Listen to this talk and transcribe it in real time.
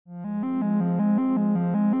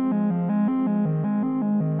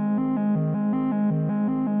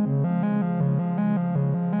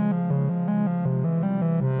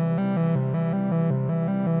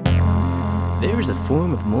There is a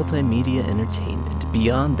form of multimedia entertainment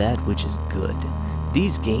beyond that which is good.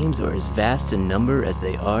 These games are as vast in number as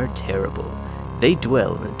they are terrible. They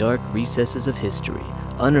dwell in the dark recesses of history,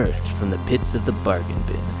 unearthed from the pits of the bargain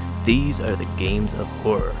bin. These are the games of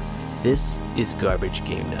horror. This is Garbage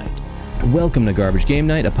Game Night. Welcome to Garbage Game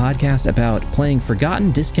Night, a podcast about playing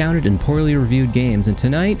forgotten, discounted, and poorly reviewed games. And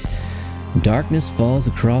tonight, darkness falls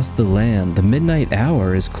across the land. The midnight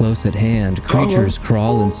hour is close at hand. Creatures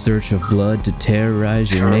crawl in search of blood to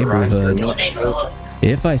terrorize your neighborhood.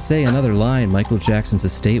 If I say another line, Michael Jackson's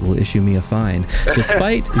estate will issue me a fine.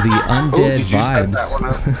 Despite the undead vibes,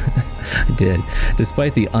 I did.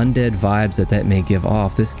 Despite the undead vibes that may give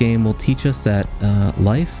off, this game will teach us that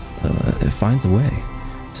life finds a way.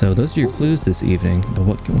 So those are your clues this evening about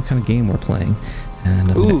what kind of game we're playing.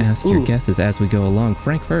 And I'm going to ask your guesses as we go along.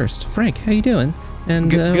 Frank first. Frank, how you doing?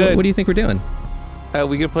 And good. What do you think we're doing?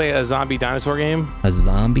 We could play a zombie dinosaur game. A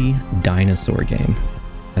zombie dinosaur game.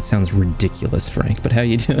 That sounds ridiculous, Frank, but how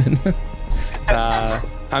you doing?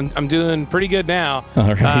 I'm doing pretty good now. All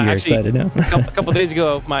right, you're actually, excited now? a couple days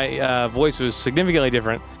ago, my voice was significantly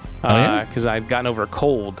different because I'd gotten over a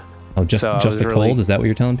cold. Oh, just the cold? Is that what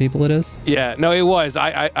you're telling people it is? Yeah, no, it was.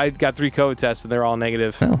 I got 3 COVID tests and they're all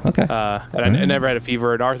negative. Oh, okay. And I never had a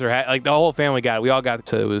fever. And Arthur had, like, the whole family got it. We all got it.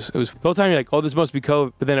 So it was the whole time you're like, oh, this must be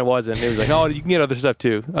COVID, but then it wasn't. It was like, oh, you can get other stuff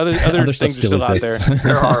too. Other things are still out there.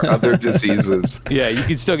 There are other diseases. Yeah, you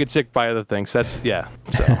can still get sick by other things. So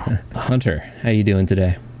Hunter, how you doing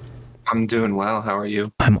today? I'm doing well. How are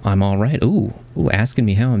you? I'm all right. Ooh, asking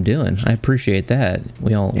me how I'm doing. I appreciate that.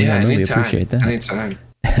 We all know we appreciate that. Anytime.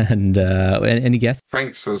 And any guess?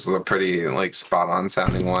 Frank's was a pretty spot on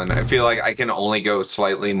sounding one. I feel like I can only go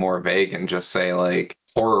slightly more vague and just say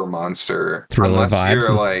horror monster. Thriller unless vibes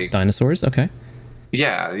you're with dinosaurs. Okay.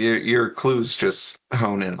 Yeah, your clues just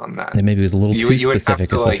hone in on that. That maybe was a little too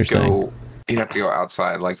specific, is what you're saying. You'd have to go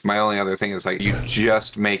outside. My only other thing is you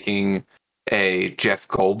just making a Jeff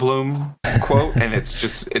Goldblum quote, and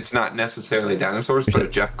it's not necessarily dinosaurs, but a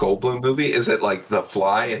Jeff Goldblum movie. Is it The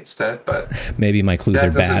Fly instead? But maybe my clues are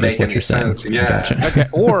bad, is what you're saying. Yeah. Gotcha. Okay.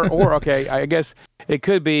 Or okay, I guess it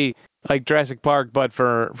could be like Jurassic Park, but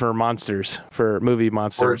for monsters, for movie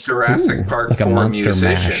monsters. Or Jurassic Park like for a Monster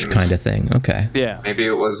musicians. Mash kind of thing. Okay. Yeah. Maybe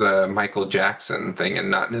it was a Michael Jackson thing and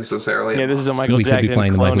not necessarily. Yeah, this is a Michael we Jackson could be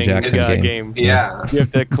playing the Michael Jackson game. Yeah. You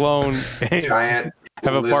have to clone giant.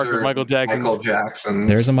 Have a park with Michael Jackson.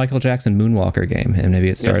 There's a Michael Jackson Moonwalker game, and maybe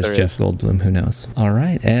it stars Jeff Goldblum. Who knows? All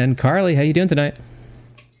right. And Carly, how you doing tonight?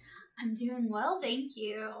 I'm doing well, thank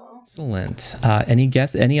you. Excellent.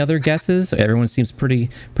 Any other guesses? Everyone seems pretty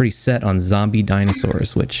set on zombie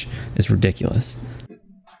dinosaurs, which is ridiculous.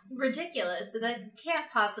 Ridiculous. That can't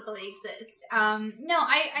possibly exist. No,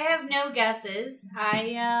 I have no guesses.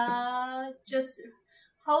 I just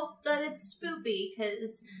hope that it's spoopy,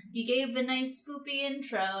 because you gave a nice spoopy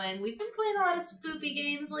intro, and we've been playing a lot of spoopy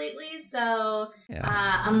games lately, so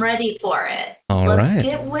I'm ready for it. Let's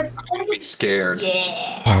get with it. Be scared.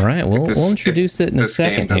 Yeah. All right, we'll introduce it in a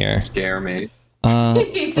second here. Scare me.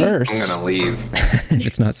 First, I'm gonna leave. If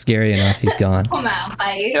it's not scary enough, he's gone. Come out,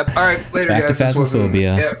 bye. Yep. All right. Later, Back guys. to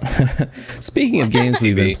Phasmophobia. Yep. Speaking of games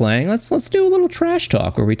we've been playing, let's do a little trash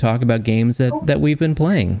talk where we talk about games that we've been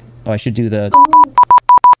playing. Oh, I should do the.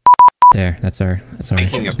 There, that's our.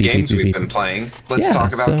 Speaking of games we've been playing, let's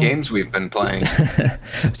talk about games we've been playing.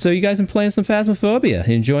 So you guys been playing some Phasmophobia?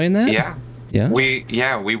 You enjoying that? Yeah.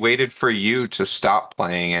 We waited for you to stop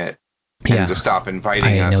playing it and to stop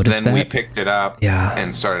inviting us. Then we picked it up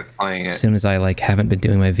and started playing it. As soon as I haven't been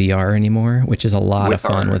doing my VR anymore, which is a lot of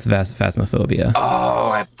fun with Phasmophobia. Oh,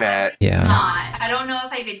 I bet. Yeah. I don't know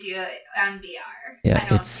if I could do it on VR.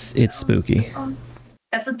 Yeah, it's spooky.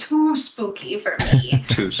 That's too spooky for me.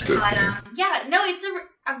 Too spooky. But, it's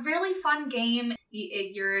a really fun game.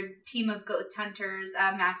 You're a team of ghost hunters,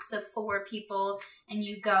 a max of 4 people, and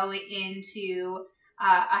you go into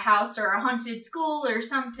a house or a haunted school or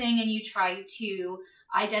something, and you try to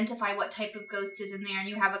identify what type of ghost is in there, and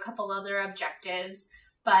you have a couple other objectives.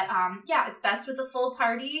 But, it's best with a full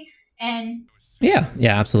party, and... Yeah,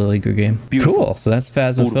 absolutely. Good game. Beautiful. Cool. So that's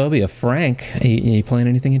Phasmophobia. Frank, are you playing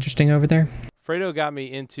anything interesting over there? Fredo got me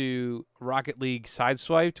into Rocket League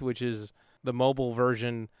Sideswiped, which is the mobile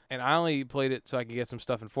version, and I only played it so I could get some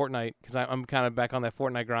stuff in Fortnite, because I'm kind of back on that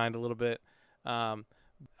Fortnite grind a little bit. I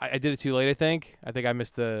did it too late, I think. I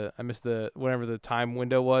missed the whatever the time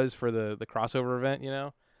window was for the crossover event,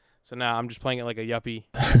 So now I'm just playing it like a yuppie.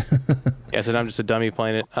 So now I'm just a dummy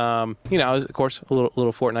playing it. I was, of course, a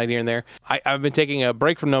little Fortnite here and there. I've been taking a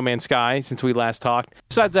break from No Man's Sky since we last talked.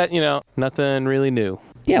 Besides that, nothing really new.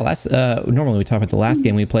 Yeah, normally we talk about the last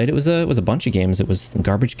game we played. It was a bunch of games. It was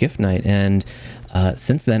Garbage Gift Night, and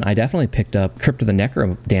since then I definitely picked up Crypt of the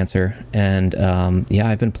Necrodancer, and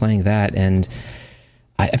I've been playing that, and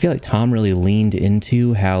I feel like Tom really leaned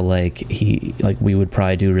into how we would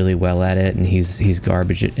probably do really well at it, and he's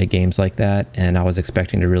garbage at games like that, and I was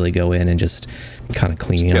expecting to really go in and just kind of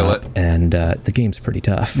clean it up, and the game's pretty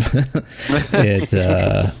tough.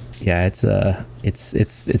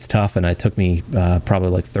 It's tough, and it took me probably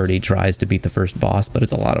like 30 tries to beat the first boss, but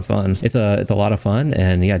it's a lot of fun. It's a lot of fun,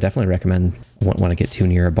 and I definitely recommend when I get too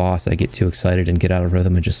near a boss, I get too excited and get out of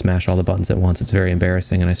rhythm and just smash all the buttons at once. It's very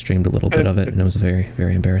embarrassing, and I streamed a little bit of it, and it was very,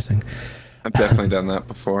 very embarrassing. I've definitely done that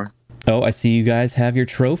before. Oh, I see you guys have your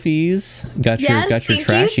trophies. Got your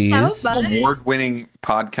trashies. So award-winning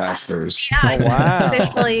podcasters. Yeah, oh, wow.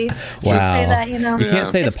 Officially. Wow. Say that, You can't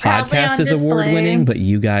say the podcast is award-winning, but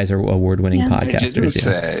you guys are award-winning podcasters.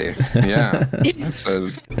 Say, yeah. So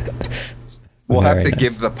we'll have to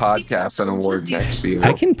give the podcast an award next year.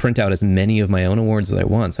 I can print out as many of my own awards as I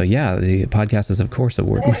want. So yeah, the podcast is of course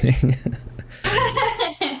award-winning.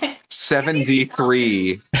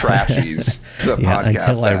 73 trashies. The podcast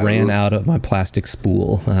until I ran out of my plastic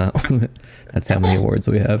spool. That's how many awards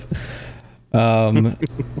we have.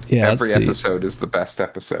 Every episode is the best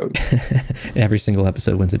episode. Every single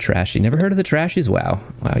episode wins a trashie. Never heard of the trashies? Wow,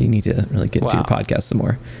 you need to really get into your podcast some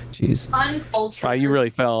more. Jeez. Uncultured. Wow, you really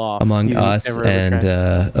fell off. Among us and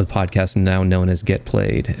a podcast now known as Get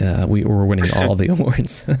Played, we were winning all the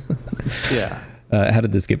awards. Yeah. How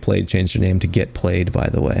did This Get Played change their name to Get Played, by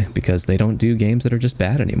the way? Because they don't do games that are just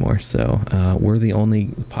bad anymore. So we're the only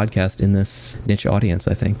podcast in this niche audience,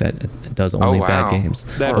 I think, that does only bad games.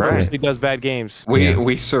 That actually does bad games.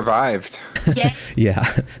 We survived. Yeah.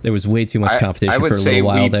 Yeah, there was way too much competition for a little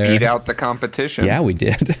while there. I would say we beat out the competition. Yeah, we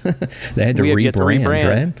did. They had to rebrand,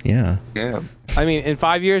 right? Yeah. Yeah. I mean, in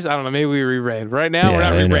 5 years, I don't know, maybe we rebrand. Right now, we're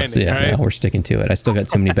not rebranding. No, we're sticking to it. I still got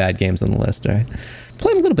too many bad games on the list, right?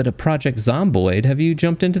 Played a little bit of Project Zomboid. Have you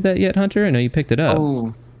jumped into that yet, Hunter? I know you picked it up.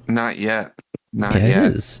 Oh, not yet. Not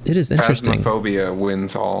yet. It is interesting. Phasmophobia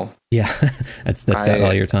wins all. Yeah, that's got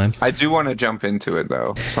all your time. I do want to jump into it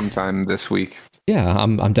though, sometime this week. Yeah,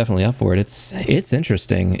 I'm definitely up for it. It's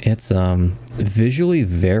interesting. It's visually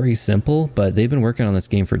very simple, but they've been working on this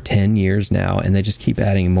game for 10 years now, and they just keep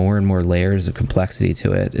adding more and more layers of complexity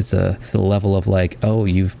to it. It's the level of like, oh,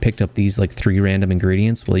 you've picked up these like 3 random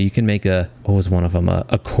ingredients. Well, you can make what was one of them?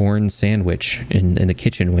 A corn sandwich in the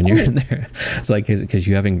kitchen when you're in there. It's like because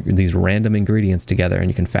you're having these random ingredients together, and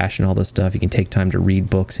you can fashion all this stuff. You can take time to read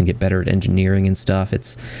books and get better at engineering and stuff.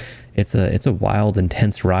 It's a wild,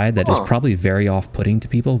 intense ride that is probably very off-putting to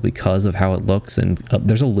people because of how it looks, and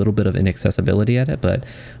there's a little bit of inaccessibility at it, but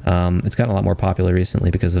it's gotten a lot more popular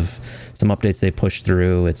recently because of some updates they pushed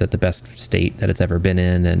through. It's at the best state that it's ever been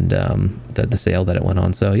in, and the sale that it went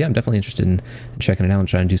on. So yeah, I'm definitely interested in checking it out and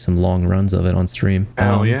trying to do some long runs of it on stream.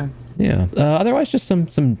 Yeah. Yeah. Otherwise, just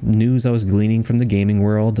some news I was gleaning from the gaming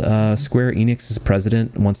world. Square Enix's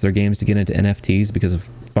president wants their games to get into NFTs because of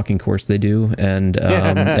fucking course they do, and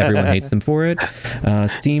everyone hates them for it.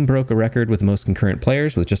 Steam broke a record with the most concurrent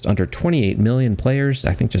players with just under 28 million players,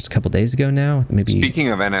 I think just a couple days ago now. Maybe. Speaking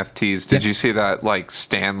of NFTs, did you see that like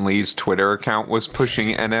Stan Lee's Twitter account was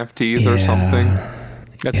pushing NFTs or something?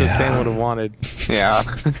 That's what Stan would have wanted. Yeah.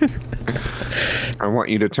 I want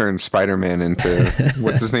you to turn Spider-Man into,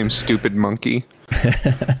 what's his name, Stupid Monkey?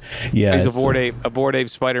 Yeah. He's a Bored Ape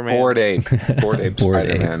Spider-Man. Bored Ape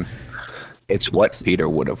Spider-Man. It's what Peter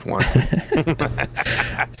would have wanted.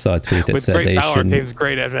 Saw a tweet that said they shouldn't. Games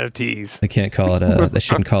great NFTs. They can't call it they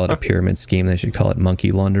shouldn't call it a pyramid scheme. They should call it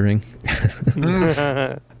monkey laundering.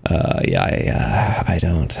 I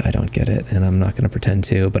don't get it, and I'm not going to pretend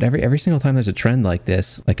to. But every single time there's a trend like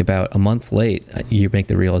this, like about a month late, you make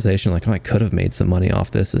the realization like, oh, I could have made some money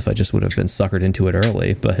off this if I just would have been suckered into it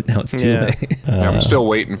early. But now it's too late. I'm still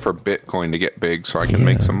waiting for Bitcoin to get big so I can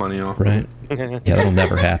make some money off. Right. Yeah, that'll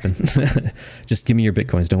never happen. Just give me your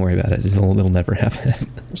Bitcoins. Don't worry about it. It'll never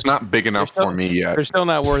happen. It's not big enough for me yet. They're still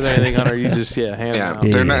not worth anything, Hunter. You just hand them out.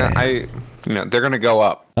 They're not. They're gonna go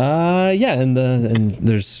up. And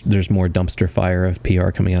there's more dumpster fire of PR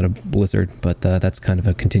coming out of Blizzard, but that's kind of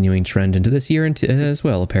a continuing trend into this year as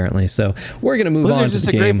well, apparently. So we're gonna move on to the game. Blizzard's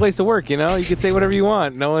just a great place to work. You can say whatever you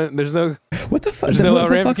want. There's no. What the fuck? There's no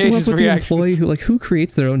ramifications for employee who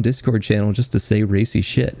creates their own Discord channel just to say racy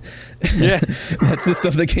shit. Yeah, that's the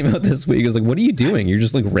stuff that came out this week. Is like, what are you doing? You're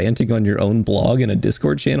just like ranting on your own blog in a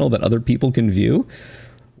Discord channel that other people can view.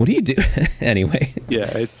 What do you do? Anyway.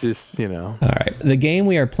 Yeah, it's just, All right. The game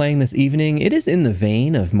we are playing this evening, it is in the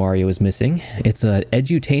vein of Mario is Missing. It's an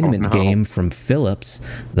edutainment game from Philips,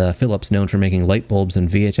 the Philips known for making light bulbs and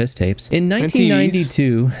VHS tapes. In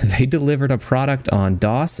 1992, they delivered a product on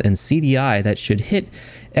DOS and CDI that should hit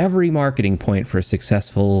every marketing point for a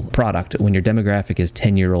successful product when your demographic is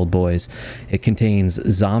 10-year-old boys. It contains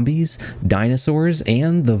zombies, dinosaurs,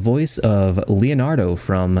 and the voice of Leonardo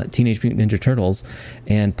from Teenage Mutant Ninja Turtles,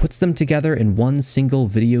 and puts them together in one single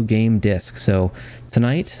video game disc. So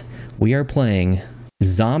tonight we are playing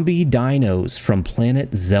Zombie Dinos from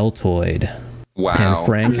Planet Zeltoid. Wow. And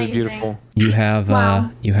Frank, Amazing. beautiful. you have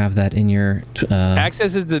you have that in your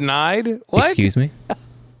Access is denied? What? excuse me?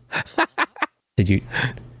 Did you?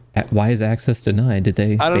 Why is access denied? Did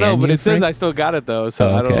they? I don't know, ban but you, it says Frank? I still got it though. So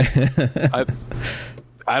Oh, okay.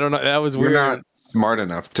 I don't know. That was You're weird. not smart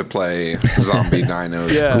enough to play Zombie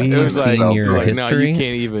Dinos. Yeah, We've it was like, seen your like, no, history. you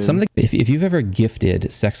can't even. Some of the, if you've ever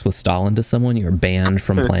gifted Sex with Stalin to someone, you're banned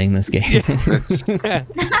from playing this game.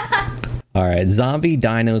 All right, Zombie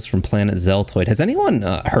Dinos from Planet Zeltoid. Has anyone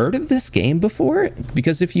heard of this game before?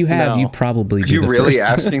 Because if you have, No. you'd probably Are be you the really first.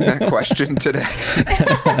 asking that question today?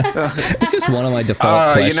 It's just one of my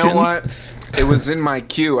default questions. You know what? It was in my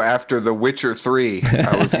queue after The Witcher 3.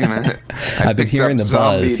 I was gonna. I've been hearing the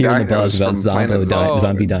buzz, about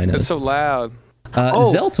Zombie Dinos. It's so loud.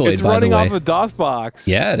 Zeltoid, it's by running the way. off of Oh, DOSBox.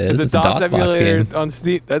 Yeah, it is. It's It's a a DOS DOSBox emulator game. on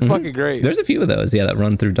Steam. That's fucking great. There's a few of those, that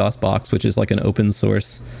run through DOSBox, which is like an open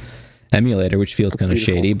source emulator, which feels kind of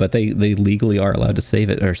shady, but they legally are allowed to save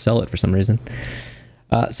it or sell it for some reason.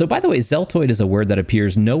 So, by the way, Zeltoid is a word that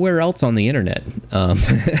appears nowhere else on the internet,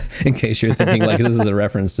 in case you're thinking like this is a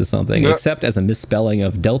reference to something, except as a misspelling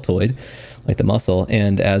of deltoid, like the muscle,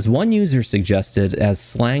 and as one user suggested, as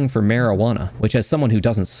slang for marijuana, which as someone who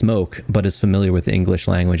doesn't smoke but is familiar with the English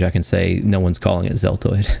language, I can say no one's calling it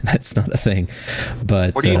Zeltoid. That's not a thing.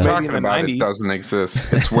 But What are you Maybe talking in the about? 90s. It doesn't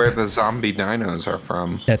exist. It's where the Zombie Dinos are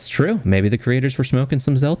from. that's true. Maybe the creators were smoking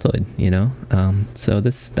some Zeltoid, So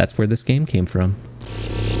that's where this game came from.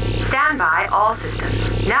 Stand by all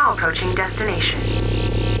systems. Now approaching destination.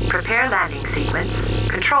 Prepare landing sequence.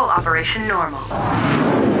 Control operation normal.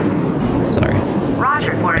 Sorry.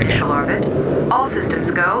 Roger for initial orbit. All systems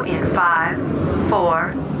go in 5,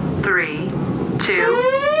 4, 3, 2.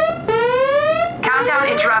 Countdown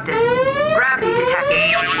interrupted. Gravity detected.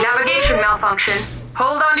 Navigation malfunction.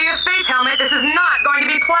 Hold on to your space helmet. This is not going to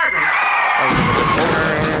be pleasant.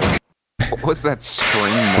 What was that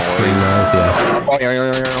spring noise? Spring noise, yeah.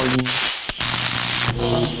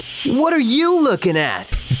 What are you looking at?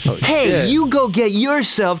 Hey, shit. you go get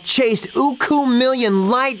yourself chased uku million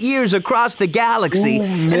light years across the galaxy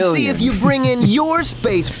and see if you bring in your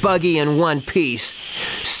space buggy in one piece.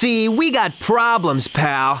 See, we got problems,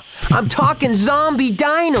 pal. I'm talking zombie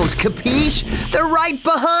dinos, capiche? They're right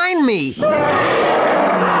behind me.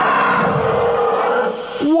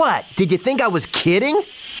 What? Did you think I was kidding?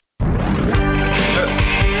 This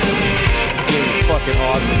game is fucking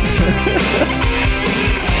awesome.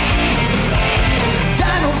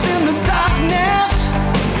 Dinos in the darkness.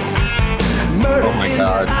 Murder Oh my in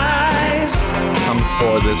God. your eyes. I'm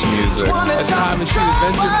for this music. It's time to shoot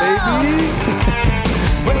adventure, baby.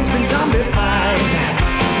 Brain's been zombified.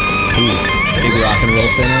 Big rock and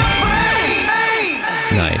roll finish.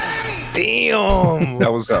 Nice. Damn.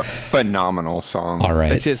 That was a phenomenal song. All right,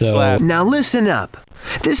 That shit so slapped. Now listen up.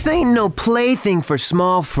 This ain't no plaything for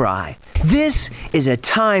small fry. This is a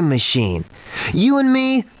time machine. You and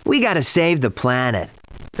me, we gotta save the planet.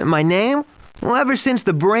 My name? Well, ever since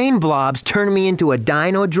the brain blobs turned me into a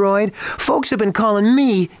dino droid, folks have been calling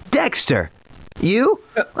me Dexter. You?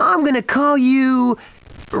 I'm gonna call you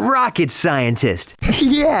Rocket Scientist.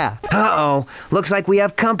 Yeah. Uh-oh. Looks like we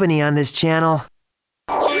have company on this channel.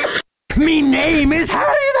 Me name is Harry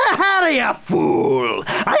the Harry, you fool!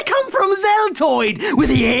 I come from Zeltoid with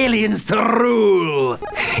the aliens to rule!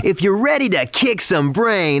 If you're ready to kick some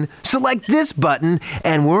brain, select this button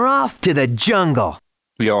and we're off to the jungle.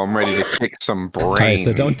 Yo, I'm ready to kick some brain. all right,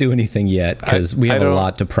 so don't do anything yet because we I have a don't-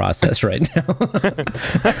 lot to process right now.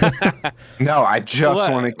 No, I just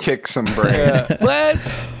What? want to kick some brain.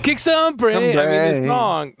 Let's kick some brain. I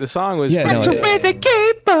mean, the song was. Yeah, no, pretty- I think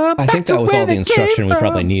that was all the instruction we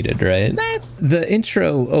probably needed, right? The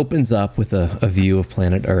intro opens up with a view of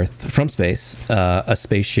planet Earth from space. A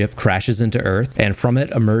spaceship crashes into Earth, and from it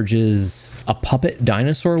emerges a puppet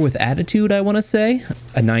dinosaur with attitude, I want to say.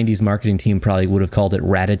 A 90s marketing team probably would have called it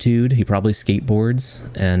Ratitude. He probably skateboards,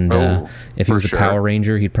 and Oh, if he for was a sure. Power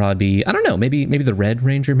Ranger, he'd probably be, I don't know, maybe the Red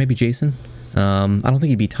Ranger, maybe Jason. I don't think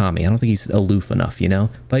he'd be Tommy. I don't think he's aloof enough, you know?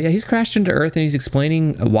 But yeah, he's crashed into Earth and he's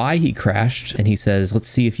explaining why he crashed. And he says, let's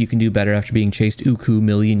see if you can do better after being chased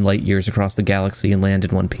million light years across the galaxy and land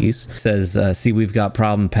in one piece. Says, see, we've got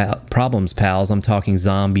problems, pals. I'm talking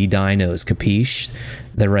zombie dinos, capiche?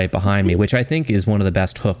 They're right behind me, which I think is one of the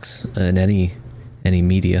best hooks in any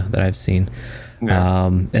media that I've seen. Yeah.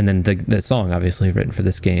 And then the song, obviously, written for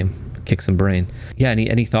this game. Kick some brain. Yeah.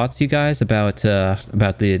 Any thoughts, you guys, about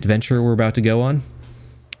the adventure we're about to go on?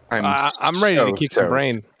 I'm ready to kick some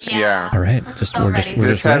brain. Yeah. All right. We're just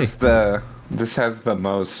ready. This has the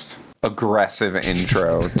most aggressive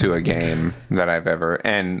intro to a game that I've ever.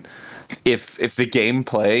 And if the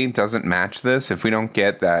gameplay doesn't match this, if we don't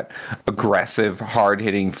get that aggressive, hard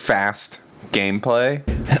hitting, fast gameplay,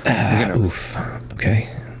 oof. Okay.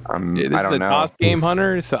 This I don't is a know. DOS game,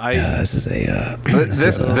 Hunter. So this is a.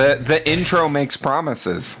 The intro makes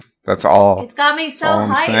promises. That's all. It's got me so I'm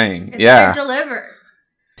hyped. saying. It Yeah. better deliver.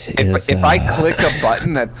 If I click a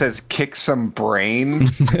button that says "kick some brain,"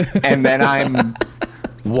 and then I'm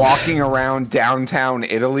walking around downtown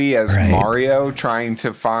Italy as Mario trying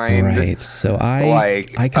to find So I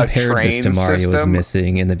compared this to Mario was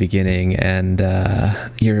missing in the beginning, and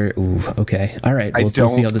you're okay. All right, we'll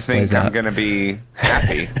see how this plays out. I'm gonna be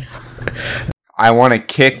happy. I want to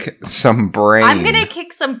kick some brain. I'm gonna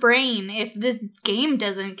kick some brain if this game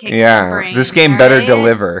doesn't kick some brain. This game better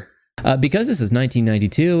deliver. Because this is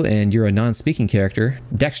 1992 and you're a non-speaking character,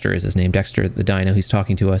 Dexter is his name. Dexter, the dino, he's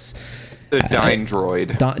talking to us. The Dino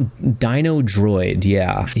Droid. Dino Droid,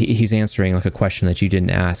 yeah. He's answering like a question that you didn't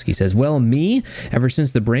ask. He says, well, me? Ever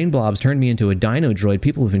since the brain blobs turned me into a Dino Droid,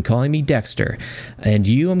 people have been calling me Dexter. And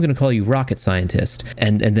you, I'm going to call you Rocket Scientist.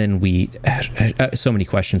 And then we... so many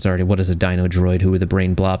questions already. What is a Dino Droid? Who are the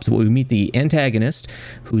brain blobs? Well, we meet the antagonist,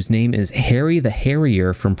 whose name is Harry the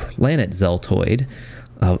Harrier from Planet Zeltoid.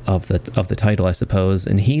 Of the title, I suppose,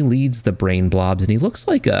 and he leads the brain blobs, and he looks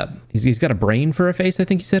like he's got a brain for a face. I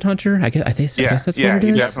think you said, Hunter. I guess that's what it is. Yeah,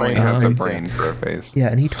 he definitely has a brain for a face. Yeah,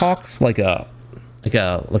 and he talks like a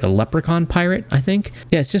leprechaun pirate, I think.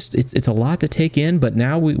 Yeah, it's a lot to take in, but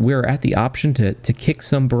now we're at the option to kick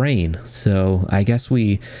some brain. So I guess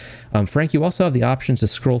we, Frank, you also have the option to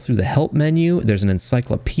scroll through the help menu. There's an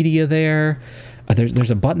encyclopedia there.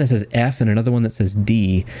 There's a button that says F and another one that says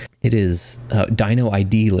D. It is Dino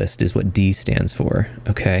ID list is what D stands for.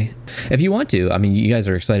 Okay. If you want to, I mean, you guys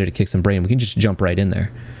are excited to kick some brain. We can just jump right in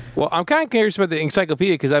there. Well, I'm kind of curious about the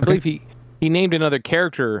encyclopedia because I believe he named another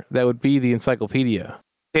character that would be the encyclopedia.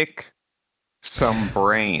 Kick some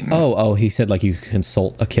brain. Oh, he said like you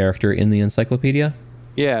consult a character in the encyclopedia?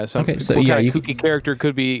 Yeah. So okay. So what yeah, kind of kooky character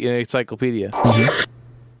could be an encyclopedia.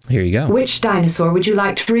 Mm-hmm. Here you go. Which dinosaur would you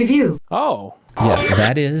like to review? Oh. Yeah,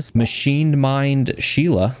 that is Machined Mind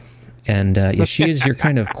Sheila. And she is your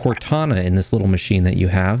kind of Cortana in this little machine that you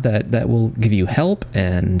have that will give you help.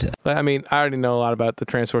 And I mean, I already know a lot about the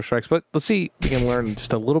Tyrannosaurus Rex, but let's see if we can learn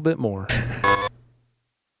just a little bit more.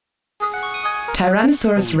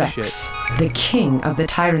 Tyrannosaurus Rex, the king of the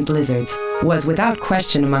tyrant lizards, was without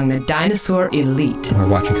question among the dinosaur elite. We're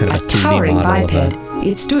watching kind of a 3D towering model biped, of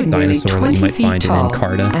it stood a nearly dinosaur 20 that you might feet find tall, in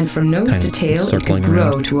Encarta, and from nose kind to of tail it could circling grow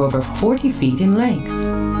around. to over 40 feet in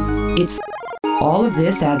length. All of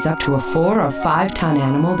this adds up to a 4 or 5 ton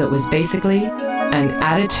animal that was basically an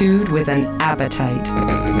attitude with an appetite.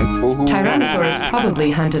 Tyrannosaurus probably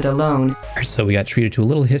hunted alone. So we got treated to a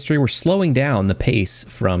little history. We're slowing down the pace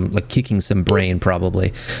from like kicking some brain,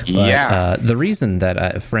 probably. But, the reason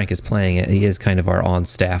that Frank is playing it, he is kind of our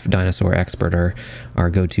on-staff dinosaur expert, or our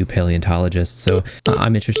go-to paleontologist. So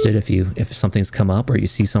I'm interested if something's come up or you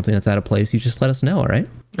see something that's out of place, you just let us know. All right?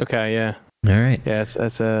 Okay. Yeah. All right. Yeah.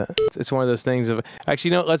 It's one of those things of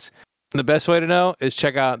actually, the best way to know is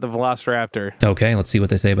check out the Velociraptor. Okay, let's see what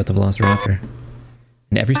they say about the Velociraptor.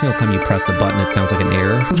 And every single time you press the button, it sounds like an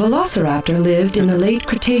error. Velociraptor lived in the late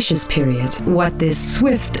Cretaceous period. What this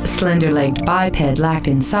swift, slender-legged biped lacked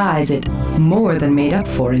in size, it more than made up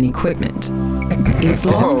for in equipment. Its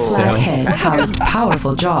long, flat head housed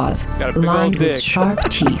powerful jaws, lined with sharp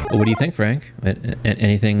teeth. What do you think, Frank?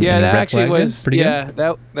 Anything? Yeah, any that red actually flags was pretty good? Good?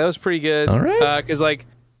 That was pretty good. All right.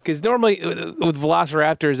 Because normally with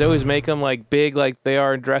Velociraptors, they always make them like big, like they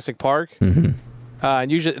are in Jurassic Park. Mm-hmm.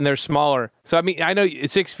 And usually, and they're smaller. So I mean, I know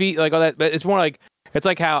it's 6 feet, like all that, but it's more like it's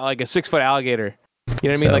like how like a 6 foot alligator. You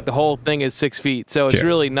know what I mean? Like the whole thing is 6 feet, so it's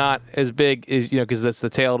really not as big as because that's the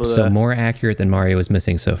tail to the. So more accurate than Mario is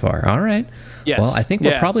missing so far. All right. Yes. Well, I think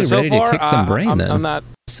we're probably ready to kick some brain then. I'm not.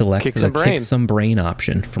 Select the kick some brain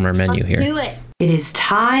option from our menu here. Let's do it. It is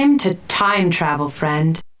time to time travel,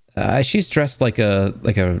 friend. She's dressed like a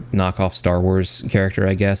knockoff Star Wars character,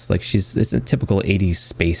 I guess. Like it's a typical 80s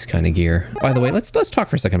space kind of gear. By the way, let's talk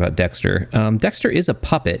for a second about Dexter. Dexter is a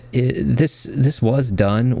puppet. This was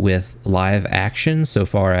done with live action, so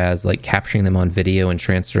far as like capturing them on video and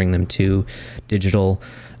transferring them to digital,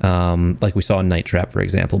 like we saw in Night Trap, for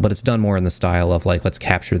example. But it's done more in the style of like, let's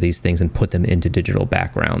capture these things and put them into digital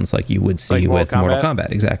backgrounds, like you would see like with Mortal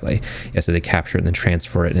Kombat. Exactly. Yeah. So they capture it and then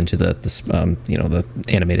transfer it into the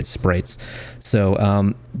animated sprites.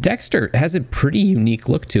 So Dexter has a pretty unique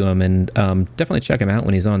look to him, and definitely check him out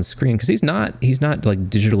when he's on screen, because he's not like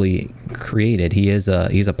digitally created. He's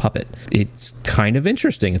a puppet. It's kind of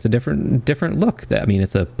interesting. It's a different look.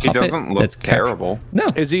 It's a puppet. He doesn't look terrible. No.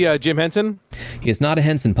 Is he Jim Henson? He is not a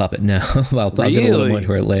Henson puppet. No. I'll get a little more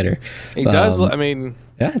into it later. He does.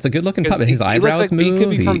 Yeah, it's a good looking puppet. His eyebrows looks like move. He could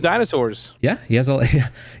be from Dinosaurs. Yeah, he has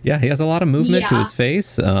a lot of movement to his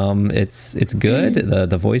face. It's good.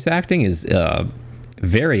 The voice acting is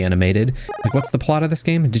very animated. Like, what's the plot of this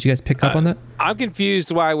game? Did you guys pick up on that? I'm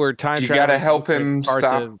confused why we're time You traveling. gotta help him parts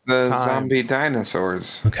stop of the time. zombie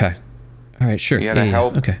dinosaurs. Okay. All right, sure. You gotta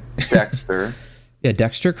help Okay. Dexter. Yeah,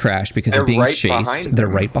 Dexter crashed because They're he's being right chased. behind They're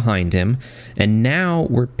him. right behind him. And now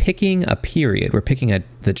we're picking a period. We're picking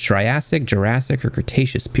the Triassic, Jurassic, or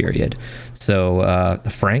Cretaceous period. So,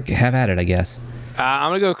 Frank, have at it, I guess. I'm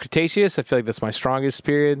gonna go Cretaceous. I feel like that's my strongest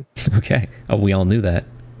period. Okay. Oh, we all knew that.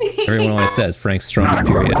 Everyone always says Frank's strongest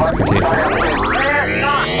period is Cretaceous.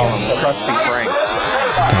 Krusty Frank.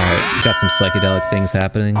 All right, got some psychedelic things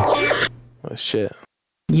happening. Oh shit.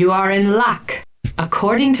 You are in luck.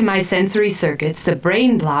 According to my sensory circuits, the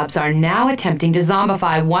brain blobs are now attempting to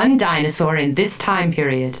zombify one dinosaur in this time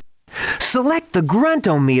period. Select the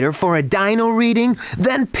gruntometer for a dino reading,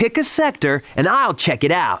 then pick a sector, and I'll check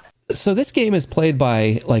it out. So this game is played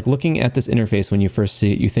by, like, looking at this interface when you first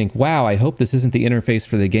see it, you think, wow, I hope this isn't the interface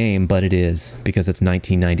for the game, but it is, because it's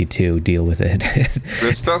 1992. Deal with it.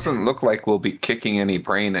 This doesn't look like we'll be kicking any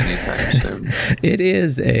brain anytime soon. It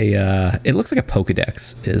is it looks like a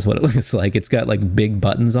Pokedex is what it looks like. It's got like big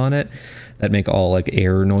buttons on it that make all like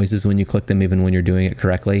error noises when you click them, even when you're doing it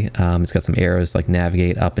correctly. It's got some arrows like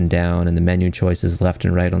navigate up and down, and the menu choices left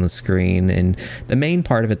and right on the screen. And the main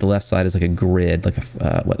part of it, the left side, is like a grid, like a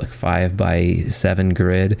 5x7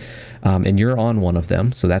 grid, and you're on one of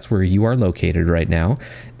them, so that's where you are located right now.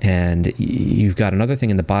 And you've got another thing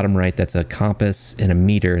in the bottom right that's a compass and a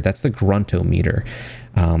meter. That's the gruntometer.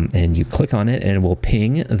 And you click on it and it will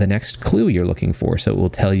ping the next clue you're looking for. So it will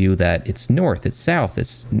tell you that it's north, it's south,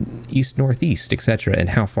 it's east, northeast, etc., and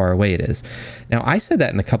how far away it is. Now, I said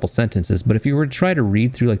that in a couple sentences, but if you were to try to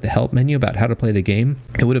read through like the help menu about how to play the game,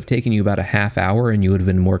 it would have taken you about a half hour and you would have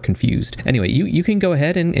been more confused. Anyway, you can go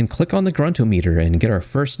ahead and click on the gruntometer and get our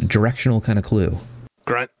first directional kind of clue.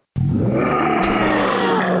 Grunt.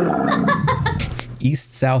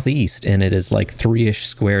 East, southeast, and it is like 3-ish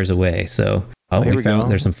squares away. So, Here we we found go.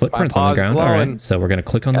 there's some footprints on the paw's ground. All glowing. right, so we're going to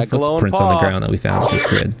click on the Got glowing footprints on the paw. ground that we found with this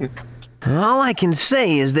grid. All I can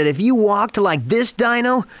say is that if you walked like this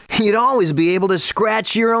dino, you'd always be able to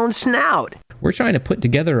scratch your own snout. We're trying to put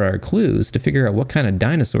together our clues to figure out what kind of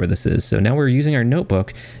dinosaur this is. So now we're using our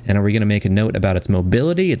notebook, and are we going to make a note about its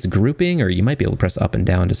mobility, its grouping, or you might be able to press up and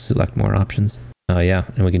down to select more options. Oh yeah,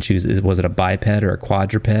 and we can choose, was it a biped or a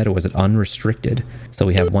quadruped, or was it unrestricted? So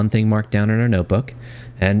we have one thing marked down in our notebook,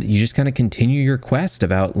 and you just kind of continue your quest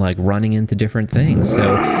about like running into different things.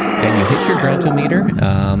 So, and you hit your gruntometer.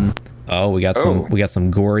 We got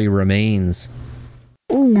some gory remains.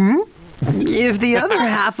 If the other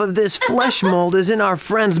half of this flesh mold is in our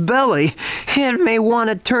friend's belly, it may want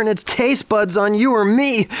to turn its taste buds on you or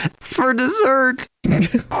me for dessert.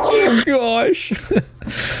 Oh gosh.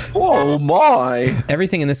 Oh my.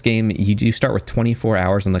 Everything in this game, you do start with 24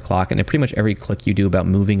 hours on the clock, and pretty much every click you do about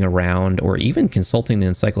moving around or even consulting the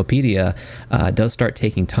encyclopedia does start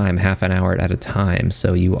taking time, half an hour at a time.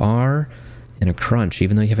 So you are in a crunch,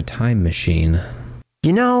 even though you have a time machine.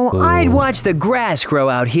 You know, Ooh. I'd watch the grass grow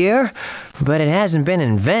out here, but it hasn't been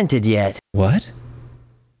invented yet. What?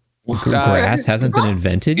 Grass hasn't been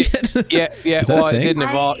invented yet? Yeah. Is that a Well, it thing? didn't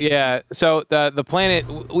evolve. Yeah. So the planet,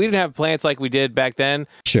 we didn't have plants like we did back then.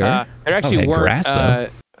 Sure. There actually had weren't. grass, though.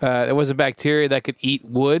 There was a bacteria that could eat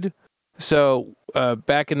wood. So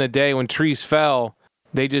back in the day when trees fell,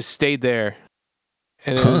 they just stayed there,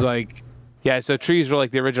 and it was like. Yeah, so trees were like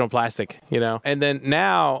the original plastic, you know? And then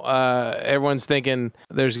now everyone's thinking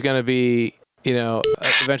there's going to be,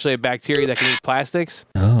 eventually a bacteria that can eat plastics.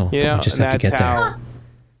 Oh, You know, we just and have to that's get there. how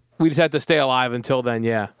we just have to stay alive until then,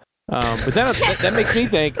 yeah. But then that makes me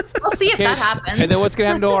think, We'll see if that happens. And then what's going to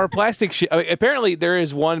happen to our plastic shit? I mean, apparently, there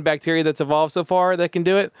is one bacteria that's evolved so far that can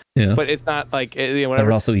do it, but it's not like whatever. But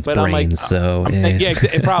it also eats brains, so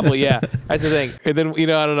probably, yeah. That's the thing. And then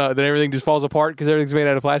I don't know. Then everything just falls apart because everything's made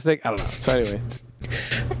out of plastic. I don't know. So anyway,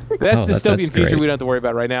 that's dystopian future we don't have to worry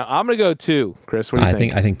about right now. I'm gonna go 2, Chris. What do you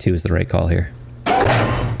think? I think 2 is the right call here.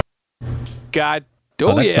 God.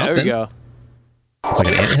 That's there we go. It's like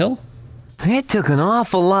an anthill? It took an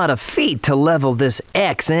awful lot of feet to level this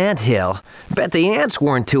anthill. Bet the ants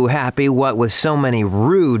weren't too happy what with so many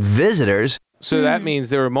rude visitors. So that means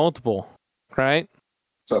there were multiple, right?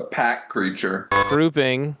 It's a pack creature.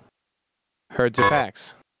 Grouping herds of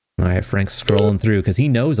packs. All right, Frank's scrolling through because he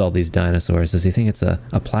knows all these dinosaurs. Does he think it's a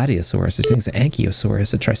Plateosaurus? Does he think it's an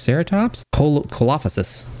Ankylosaurus, a Triceratops?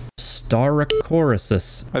 Colophysis,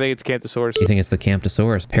 Styracosaurus. I think it's Camptosaurus. You think it's the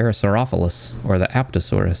Camptosaurus, Parasaurophilis, or the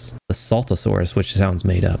Apatosaurus, the Saltosaurus, which sounds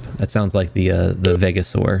made up. That sounds like the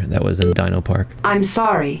Vegasaur that was in Dino Park. I'm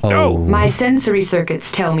sorry. Oh. My sensory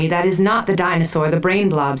circuits tell me that is not the dinosaur the brain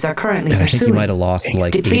blobs are currently And I pursuing. think you might have lost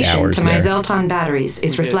like 8 Depletion hours to my there. Zelton batteries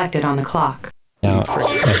is reflected on the clock. Now,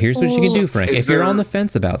 here's what you can do, Frank. If you're on the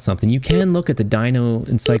fence about something, you can look at the Dino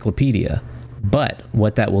Encyclopedia. But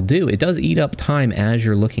what that will do, it does eat up time as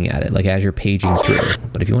you're looking at it, like as you're paging through.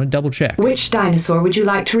 But if you want to double check. Which dinosaur would you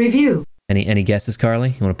like to review? Any guesses, Carly?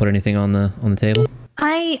 You want to put anything on the table?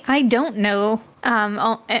 I don't know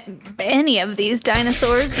any of these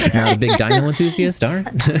dinosaurs. Not a big dino enthusiast, are?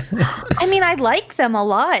 I mean, I like them a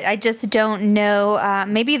lot. I just don't know.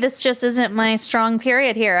 Maybe this just isn't my strong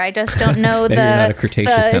period here. I just don't know Maybe you're not a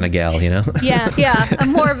Cretaceous kind of gal, you know? Yeah.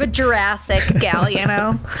 I'm more of a Jurassic gal, you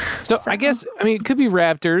know? So I guess, it could be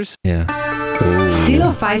raptors. Yeah.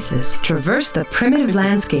 Coelophysis traversed the primitive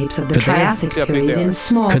landscapes of the Triassic period in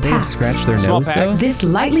small Could they have packs. scratched their Small nose, packs? though? This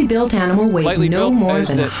lightly built animal weighed Lightly no built? more Is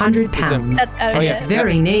than it- 100 pounds. That's, And its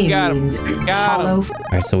very name Got him. means Got him. hollow. All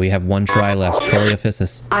right, so we have one try left.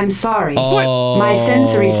 Coleophysis. I'm sorry. Oh. My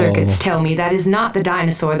sensory circuits tell me that is not the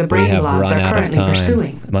dinosaur the We brain have blobs run are out of currently time.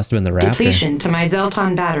 pursuing. It must have been the raptor. Depletion to my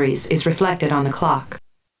Zelton batteries is reflected on the clock.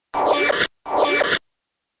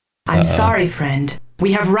 I'm sorry, friend.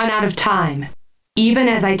 We have run out of time. Even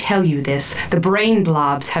as I tell you this, the brain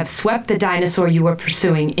blobs have swept the dinosaur you were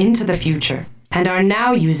pursuing into the future and are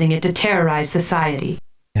now using it to terrorize society.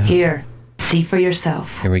 Yeah. Here, see for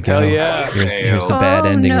yourself. Here we go. Hell yeah. Here's the bad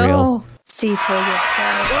ending reel. See for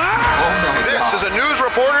yourself. This is a news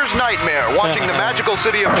reporter's nightmare, watching the magical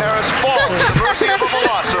city of Paris fall to the mercy of a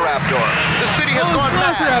velociraptor. The city has gone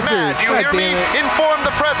mad. Do you hear me? Inform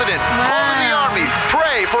the president. Call in the army.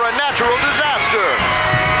 Pray for a natural disaster.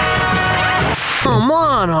 Come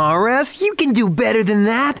on, RS. You can do better than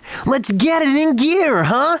that. Let's get it in gear,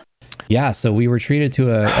 huh? Yeah, so we were treated to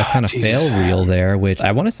a kind of fail reel there, which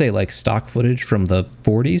I want to say like stock footage from the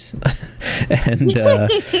 40s. And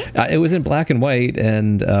it was in black and white,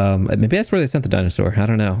 and maybe that's where they sent the dinosaur. I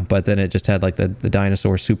don't know. But then it just had like the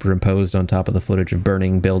dinosaur superimposed on top of the footage of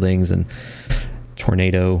burning buildings and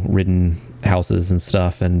tornado-ridden houses and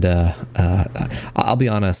stuff. And I'll be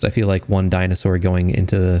honest, I feel like one dinosaur going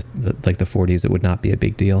into the 40s, it would not be a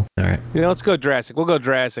big deal. All right. Let's go Jurassic. We'll go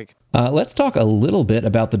Jurassic. Let's talk a little bit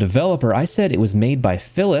about the developer. I said it was made by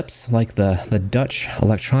Philips, like the Dutch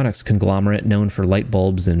electronics conglomerate known for light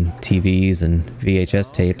bulbs and TVs and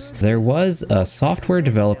VHS tapes. There was a software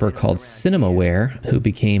developer called Cinemaware who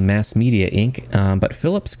became Mass Media Inc., but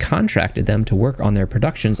Philips contracted them to work on their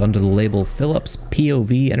productions under the label Philips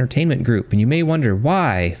POV Entertainment Group. And you may wonder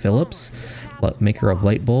why Philips, maker of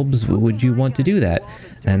light bulbs, would you want to do that?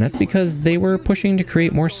 And that's because they were pushing to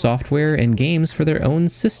create more software and games for their own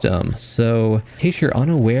system. So, in case you're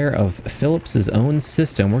unaware of Philips' own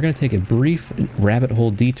system, we're going to take a brief rabbit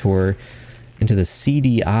hole detour into the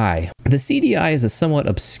CDI. The CDI is a somewhat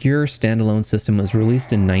obscure standalone system. It was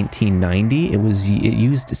released in 1990. It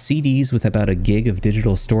used CDs with about 1 gig of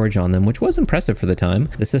digital storage on them, which was impressive for the time.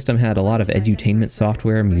 The system had a lot of edutainment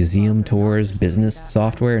software, museum tours, business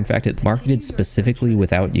software. In fact, it marketed specifically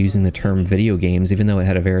without using the term video games, even though it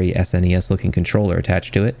had a very SNES-looking controller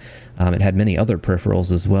attached to it. It had many other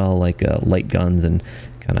peripherals as well, like light guns and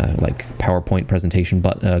kind of like PowerPoint presentation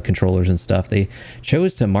controllers and stuff. They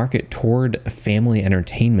chose to market toward family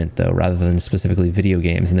entertainment, though, rather than specifically video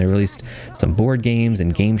games. And they released some board games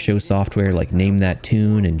and game show software like Name That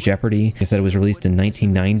Tune and Jeopardy. Like I said, it was released in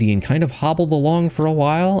 1990 and kind of hobbled along for a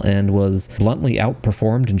while and was bluntly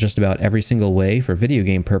outperformed in just about every single way for video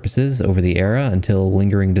game purposes over the era until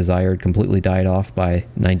Lingering Desire completely died off by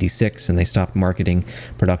 96 and they stopped marketing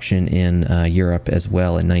production in Europe as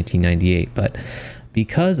well in 1998. But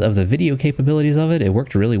because of the video capabilities of it, it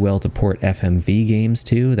worked really well to port FMV games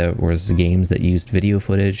too. There was games that used video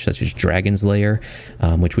footage, such as Dragon's Lair,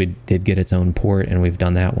 which we did get its own port, and we've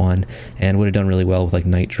done that one, and would have done really well with like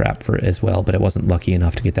Night Trap for it as well, but it wasn't lucky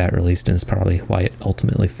enough to get that released, and it's probably why it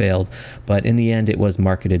ultimately failed. But in the end, it was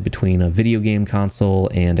marketed between a video game console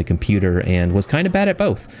and a computer, and was kind of bad at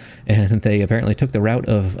both. And they apparently took the route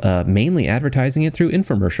of mainly advertising it through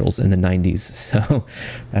infomercials in the 90s. So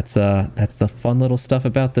that's the fun little stuff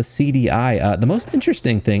about the CDI. The most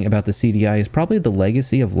interesting thing about the CDI is probably the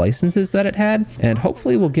legacy of licenses that it had, and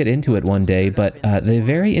hopefully we'll get into it one day, but they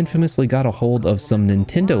very infamously got a hold of some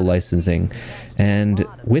Nintendo licensing, and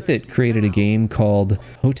with it created a game called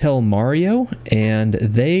Hotel Mario, and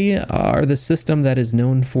they are the system that is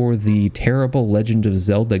known for the terrible Legend of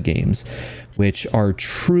Zelda games, which are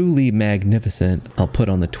truly magnificent. I'll put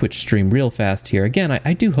on the Twitch stream real fast here. Again,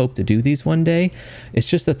 I do hope to do these one day. It's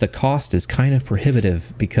just that the cost is kind of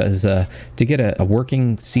prohibitive, because to get a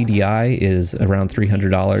working CDI is around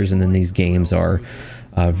 $300, and then these games are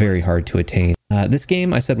very hard to attain. This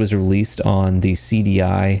game, I said, was released on the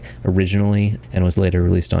CDI originally and was later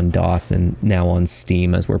released on DOS and now on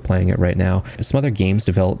Steam as we're playing it right now. Some other games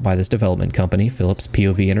developed by this development company, Philips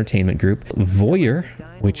POV Entertainment Group. Voyeur,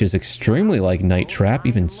 which is extremely like Night Trap,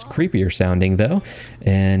 even creepier sounding though,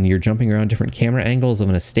 and you're jumping around different camera angles of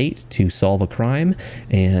an estate to solve a crime,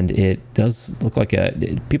 and it does look like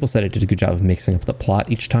people said it did a good job of mixing up the plot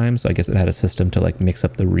each time, so I guess it had a system to like mix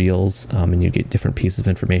up the reels, and you get different pieces of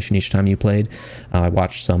information each time you played. I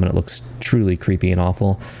watched some, and it looks truly creepy and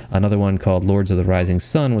awful. Another one called Lords of the Rising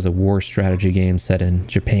Sun was a war strategy game set in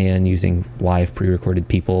Japan using live pre-recorded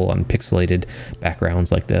people on pixelated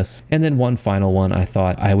backgrounds like this. And then one final one I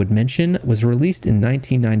thought I would mention was released in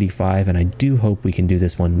 1995, and I do hope we can do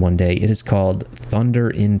this one day. It is called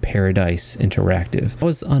Thunder in Paradise Interactive. I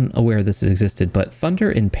was unaware this existed, but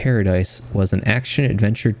Thunder in Paradise was an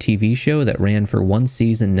action-adventure TV show that ran for one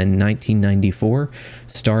season in 1994,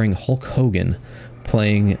 starring Hulk Hogan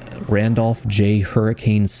playing Randolph J.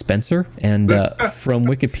 Hurricane Spencer. And from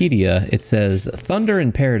Wikipedia, it says, Thunder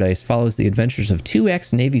in Paradise follows the adventures of two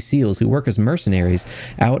ex-Navy SEALs who work as mercenaries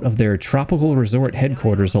out of their tropical resort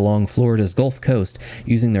headquarters along Florida's Gulf Coast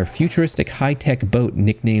using their futuristic high-tech boat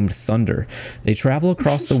nicknamed Thunder. They travel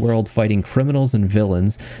across the world fighting criminals and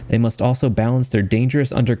villains. They must also balance their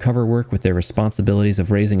dangerous undercover work with their responsibilities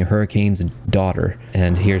of raising a hurricane's daughter.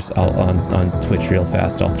 And here's, on Twitch real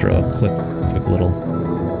fast, I'll throw a quick little...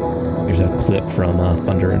 Here's a clip from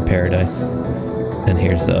Thunder in Paradise. And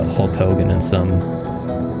here's Hulk Hogan and some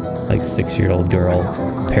like 6-year-old girl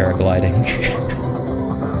paragliding.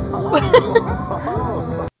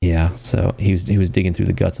 Yeah, so he was digging through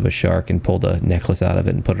the guts of a shark and pulled a necklace out of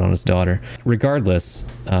it and put it on his daughter. Regardless,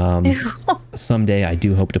 someday I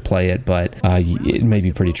do hope to play it, but it may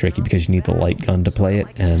be pretty tricky because you need the light gun to play it,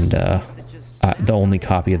 and the only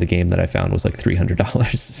copy of the game that I found was like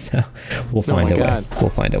 $300, so we'll find a way.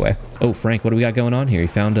 We'll find a way. Oh, Frank, what do we got going on here? You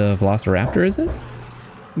found a Velociraptor, is it?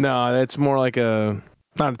 No, that's more like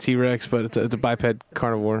not a T-Rex, but it's a biped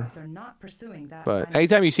carnivore. But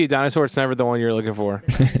anytime you see a dinosaur, it's never the one you're looking for.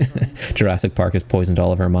 Jurassic Park has poisoned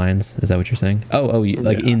all of our minds. Is that what you're saying?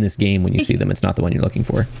 In this game, when you see them, it's not the one you're looking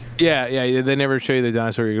for. Yeah. They never show you the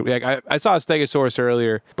dinosaur. Like I saw a Stegosaurus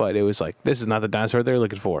earlier, but it was like, this is not the dinosaur they're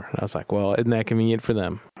looking for. And I was like, well, isn't that convenient for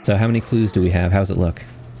them? So how many clues do we have? How's it look?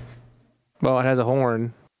 Well, it has a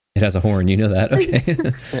horn. It has a horn. You know that?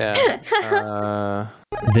 Okay. Yeah.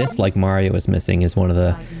 This, like Mario is missing, is one of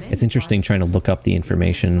the... It's interesting trying to look up the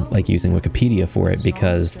information, like using Wikipedia for it,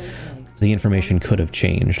 because the information could have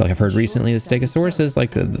changed. Like I've heard recently, the Stegosaurus is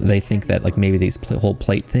like, they think that like maybe these whole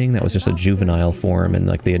plate thing, that was just a juvenile form, and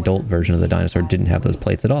like the adult version of the dinosaur didn't have those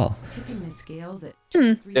plates at all.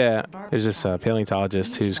 Yeah, there's this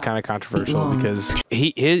paleontologist who's kind of controversial because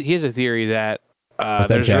he has a theory that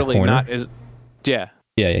there's Jack really Horner? not...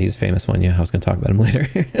 Yeah, he's a famous one. Yeah, I was going to talk about him later.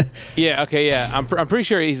 Yeah, okay, yeah. I'm pretty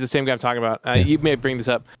sure he's the same guy I'm talking about. Yeah. You may bring this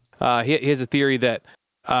up. He has a theory that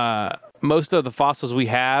most of the fossils we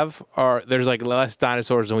have there's like less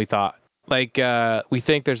dinosaurs than we thought. Like we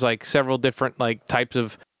think there's like several different like types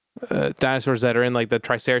of dinosaurs that are in like the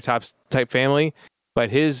Triceratops type family. But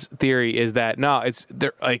his theory is that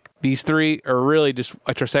they're like these three are really just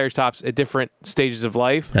a Triceratops at different stages of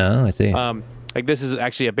life. Oh, I see. Like this is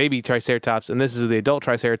actually a baby Triceratops, and this is the adult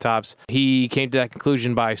Triceratops. He came to that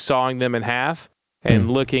conclusion by sawing them in half and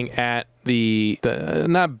looking at the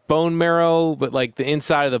not bone marrow, but like the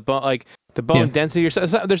inside of the bone, like the bone density or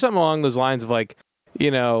something. There's something along those lines of like,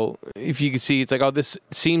 if you can see, it's like, oh, this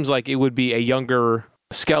seems like it would be a younger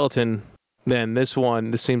skeleton then this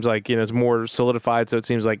seems like, it's more solidified. So it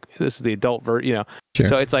seems like this is the adult version, Sure.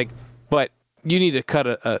 So it's like, but you need to cut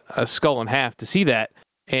a skull in half to see that.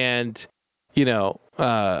 And,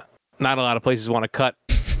 not a lot of places want to cut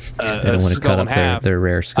they don't want to cut up their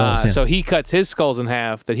rare skulls. So he cuts his skulls in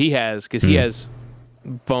half that he has because he has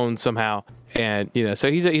bones somehow. And,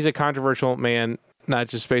 so he's a controversial man, not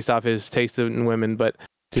just based off his taste in women, but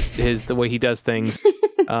just the way he does things.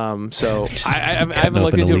 So I haven't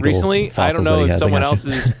looked into it recently. I don't know if someone else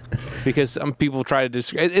is, because some people try to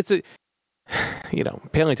describe it's a,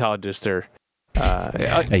 paleontologists are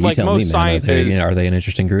like most sciences. Are they an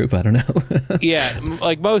interesting group? I don't know. Yeah,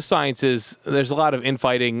 like most sciences, there's a lot of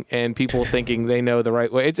infighting and people thinking they know the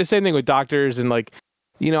right way. It's the same thing with doctors and like,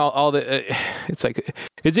 all the. It's like,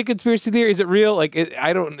 is it conspiracy theory? Is it real? Like,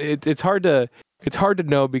 it's hard to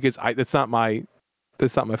know because it's not my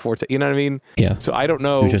forte. You know what I mean? Yeah. So I don't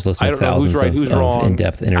know. We just listened to thousands who's right, who's wrong.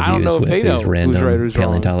 In-depth interviews with these random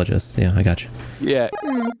paleontologists. Yeah, I got you. Yeah.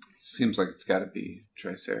 Seems like it's got to be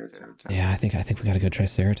Triceratops. Yeah, I think we got to go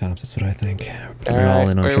Triceratops. That's what I think. All We're right. all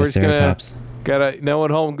in on Triceratops. No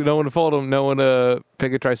one home, no one to fold them, no one to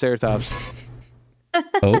pick a Triceratops.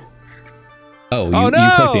 Oh, no!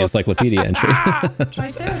 You clicked the encyclopedia entry.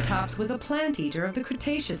 Triceratops was a plant eater of the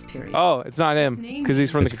Cretaceous period. Oh, it's not him because he's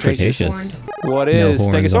from It's the Cretaceous. Cretaceous. What No is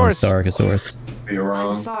horns on Stegosaurus? Stegosaurus. You're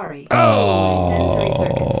wrong. I'm sorry. Oh. Sensory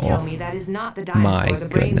circuits tell me that is not the dinosaur My the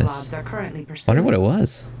brain goodness. blobs are currently pursuing. Wonder what it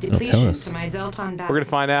was. It'll tell Depletion us. to my Zelton We're gonna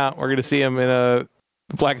find out. We're gonna see him in a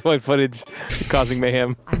black and white footage, causing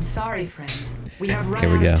mayhem. I'm sorry, friend. We have run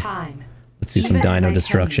Here we out go. of time. Let's see some Even as I dino tell you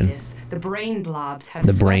destruction. this, the brain blobs have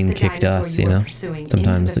The swept brain the kicked dinosaur us, you you were know? pursuing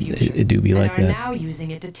Sometimes into the future, it do be like and are that. now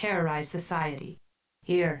using it to terrorize society.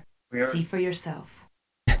 Here, see for yourself.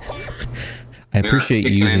 I appreciate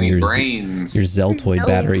you using your brains. Zeltoid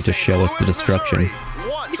battery to show us the destruction.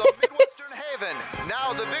 Once of Midwestern Haven,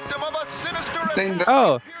 now the victim of a sinister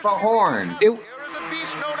Oh, The horn. it,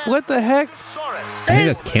 what the heck? I think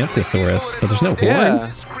that's Camptosaurus, but there's no horn.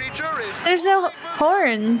 Yeah. There's no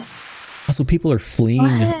horns. Also, people are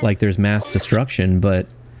fleeing What? like there's mass destruction, but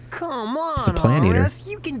Come on, It's a plant eater. Horace,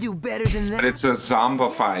 you can do better than that. But it's a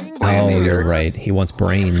zombified plant oh, eater. you're right. He wants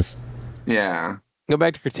brains. Yeah. Go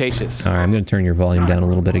back to Cretaceous. All right, I'm going to turn your volume down a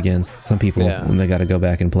little bit again. Some people, when they got to go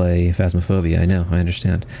back and play Phasmophobia. I know, I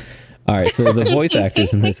understand. All right, so the voice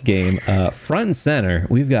actors in this game, front and center,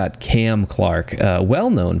 we've got Cam Clark, a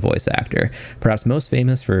well-known voice actor, perhaps most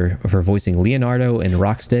famous for voicing Leonardo and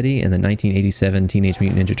Rocksteady in the 1987 Teenage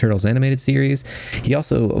Mutant Ninja Turtles animated series. He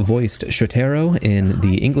also voiced Shotaro in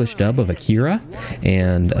the English dub of Akira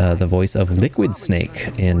and the voice of Liquid Snake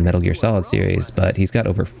in Metal Gear Solid series, but he's got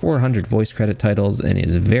over 400 voice credit titles and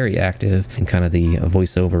is very active in kind of the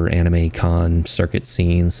voiceover anime con circuit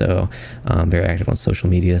scene, so very active on social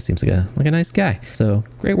media, seems like a nice guy. So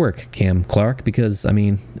great work, Cam Clark, because I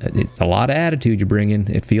mean, it's a lot of attitude you bring in.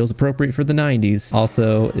 It feels appropriate for the 90s.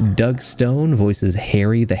 Also, Doug Stone voices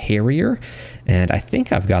Harry the Harrier, and I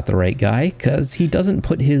think I've got the right guy because he doesn't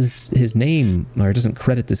put his name or doesn't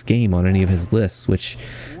credit this game on any of his lists,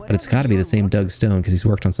 but it's got to be the same Doug Stone because he's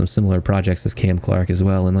worked on some similar projects as Cam Clark as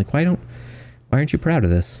well. And like, why aren't you proud of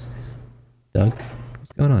this, Doug?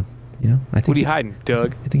 What's going on? You know, I think. What are you hiding,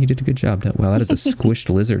 Doug? I think you did a good job. Wow, that is a squished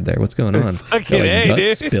lizard there. What's going on? Got, hey,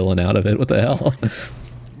 guts dude. spilling out of it. What the hell?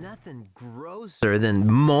 Nothing grosser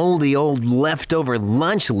than moldy old leftover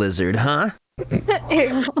lunch lizard, huh?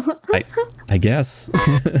 Ew. I guess.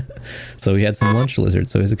 So he had some lunch lizard,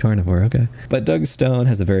 so he's a carnivore. Okay. But Doug Stone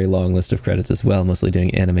has a very long list of credits as well, mostly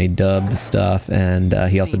doing anime dub stuff, and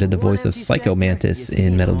he also did the voice of Psycho Mantis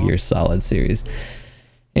in Metal Gear Solid series.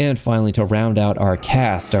 And finally, to round out our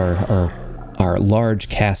cast, our large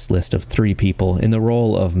cast list of 3 people, in the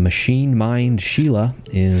role of Machine Mind Sheila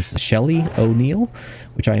is Shelley O'Neill,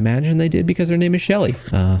 which I imagine they did because her name is Shelley.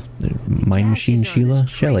 Mind Machine Sheila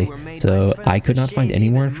Shelley. So I could not find any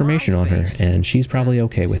more information on her, and she's probably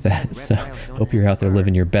okay with that. So hope you're out there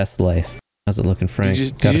living your best life. How's it looking, Frank?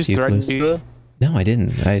 Did you just threaten Sheila? No, I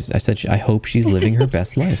didn't. I said I hope she's living her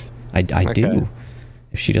best life. I do.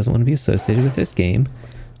 If she doesn't want to be associated with this game,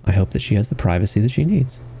 I hope that she has the privacy that she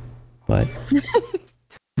needs. But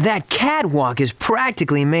That catwalk is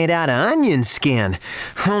practically made out of onion skin.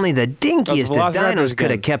 Only the dinkiest of dinos could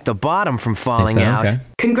have kept the bottom from falling out. Okay.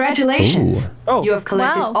 Congratulations. Ooh. Oh, You have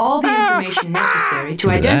collected Wow. all the information necessary to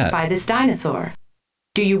Look at that. identify this dinosaur.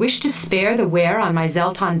 Do you wish to spare the wear on my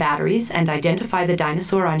Zelton batteries and identify the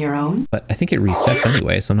dinosaur on your own? But I think it resets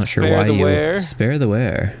anyway, so I'm not sure Spare why the you wear. spare the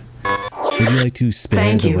wear. Would you like to spare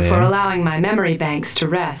Thank the you wear? for allowing my memory banks to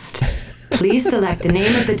rest. Please select the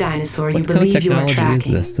name of the dinosaur you What kind of believe you are technology is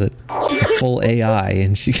tracking. this? That full AI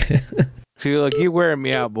and she can... See, look, you're wearing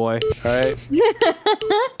me out, boy. All right.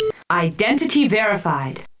 Identity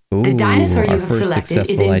verified. Ooh, The dinosaur you our have first selected is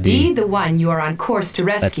successful ID. indeed the one you are on course to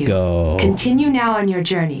rescue. Let's go. Continue now on your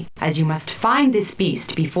journey, as you must find this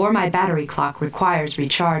beast before my battery clock requires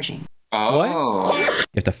recharging. Oh. You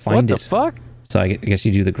have to find What it. the fuck? So I guess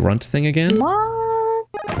you do the grunt thing again? What? Oh,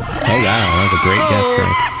 wow. That was a great guess,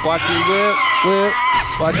 Frank. Watch me whip,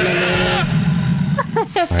 watch me.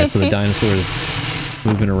 All right, so the dinosaur is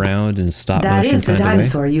moving around in stop That motion is the kind of way.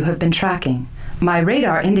 dinosaur you have been tracking. My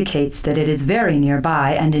radar indicates that it is very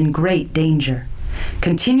nearby and in great danger.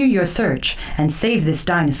 Continue your search and save this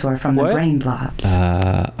dinosaur from the What? brain blobs.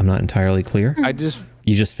 I'm not entirely clear.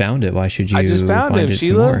 You just found it. Why should you I just found find him, it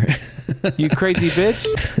Sheila. some more? You crazy bitch.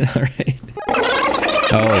 All right.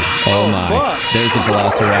 Oh my. fuck. There's the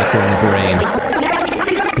velociraptor in the brain.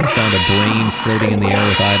 We found a brain floating in the air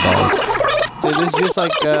with eyeballs. Dude, this is just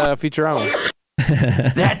like Futurama.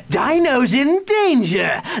 That dino's in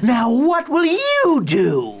danger. Now what will you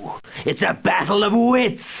do? It's a battle of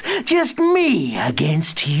wits. Just me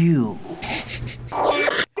against you.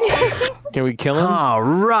 Can we kill him? All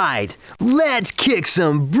right, let's kick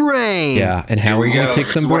some brain. Yeah, and how Here are we we going to go. kick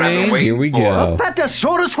This some is what I've been brain? waiting Here we for. go.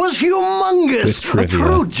 Apatosaurus was humongous. With trivia. A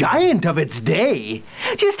true giant of its day.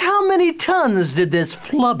 Just how many tons did this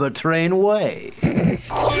flubber train weigh?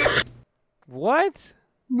 What?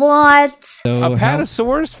 What? So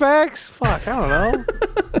Apatosaurus facts? Fuck, I don't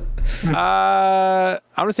know. I'm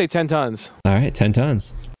gonna say 10 tons. All right, 10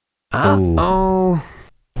 tons. Oh.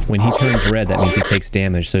 When he turns red, that means he takes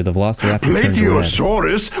damage. So the velociraptor turns red.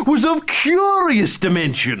 Platyosaurus was of curious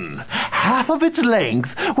dimension. Half of its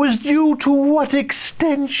length was due to what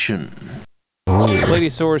extension?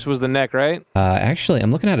 Platyosaurus was the neck, right? Actually,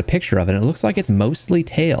 I'm looking at a picture of it. And it looks like it's mostly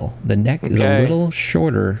tail. The neck is a Okay. little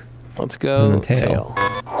shorter Let's than go. the tail.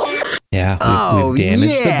 Yeah, we've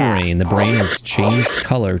damaged the brain. The brain has changed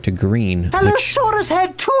color to green, which Allosaurus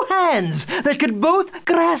had two hands that could both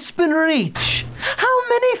grasp and reach. How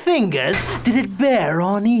many fingers did it bear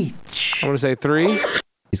on each? I'm gonna say 3.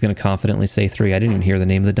 he's going to confidently say 3. I didn't even hear the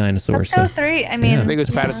name of the dinosaur. Let's So go 3. I mean, I think it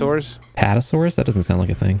was Patasaurus. Patasaurus? That doesn't sound like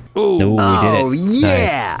a thing. Ooh. No, we Oh, did it.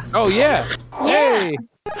 yeah. Nice. Oh yeah. Hey.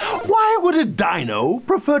 Why would a dino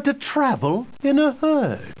prefer to travel in a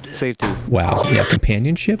herd? Safety. Wow. Yeah,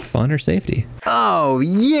 companionship, fun, or safety? Oh,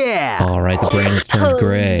 yeah. All right, the brain has turned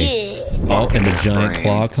gray. Oh, and the giant Brain.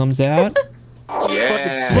 claw comes out.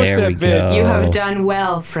 Yeah. Smush There that we bitch. go. You have done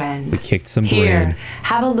well, friend. We kicked some Here, brain.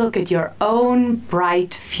 have a look at your own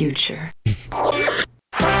bright future. People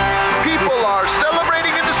are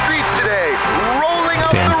celebrating in the streets today, rolling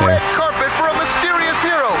out the Fanfare. red carpet for a mysterious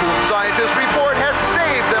hero whom scientists report has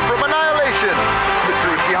saved them from annihilation. The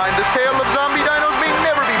truth behind this tale of zombie dinos may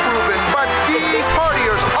never be proven, but the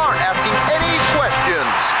partiers aren't asking any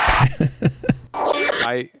questions.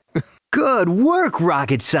 Good work,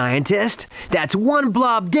 rocket scientist. That's one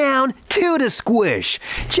blob down, 2 to squish.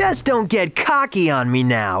 Just don't get cocky on me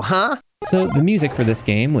now, huh? So the music for this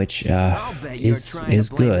game, which is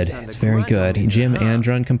good, it's very good. Jim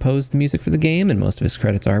Andron composed the music for the game, and most of his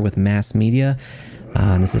credits are with Mass Media.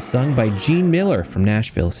 And this is sung by Gene Miller from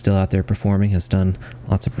Nashville, still out there performing, has done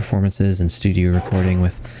lots of performances and studio recording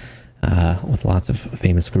with lots of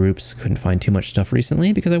famous groups. Couldn't find too much stuff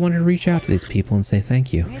recently because I wanted to reach out to these people and say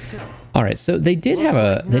thank you. All right, so they did have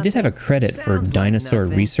a credit for dinosaur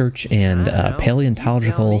research and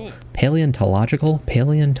paleontological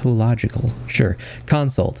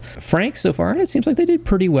consult. Frank, so far it seems like they did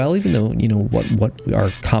pretty well, even though what our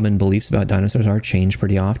common beliefs about dinosaurs are change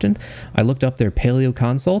pretty often. I looked up their paleo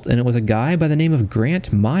consult, and it was a guy by the name of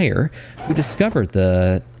Grant Meyer who discovered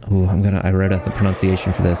the I wrote out the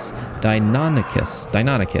pronunciation for this. Deinonychus.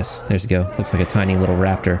 There you go. Looks like a tiny little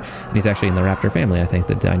raptor. And he's actually in the raptor family, I think,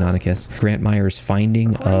 the Deinonychus. Grant Meyer's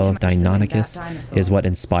finding of Deinonychus is what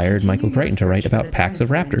inspired Michael Crichton to write about packs of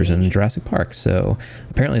raptors in Jurassic Park. So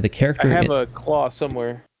apparently the character... I have a claw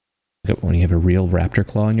somewhere. When you have a real raptor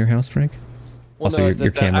claw in your house, Frank? Well, Also, no,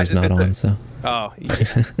 your camera's not on, so... Oh,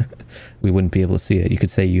 yeah. We wouldn't be able to see it. You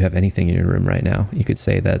could say you have anything in your room right now. You could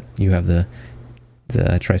say that you have the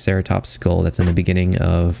Triceratops skull that's in the beginning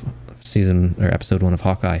of season or episode 1 of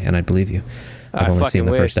Hawkeye, and I'd believe you. I've only seen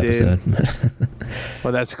the first episode.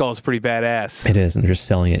 Well, that skull's pretty badass. It is, and they're just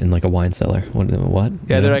selling it in like a wine cellar. What?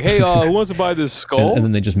 Yeah, they're like, hey, who wants to buy this skull? And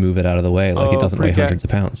then they just move it out of the way like it doesn't weigh pretty hundreds of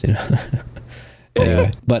pounds, you know.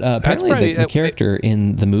 Anyway, but apparently probably- the character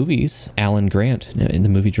in the movies, Alan Grant, in the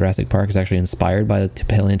movie Jurassic Park, is actually inspired by the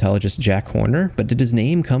paleontologist Jack Horner. But did his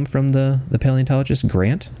name come from the paleontologist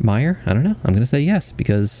Grant Meyer? I don't know. I'm going to say yes,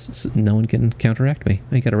 because no one can counteract me.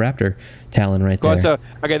 I got a raptor talon right there. So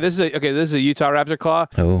this is a Utah raptor claw.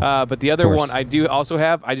 Oh, but the other course. one I do also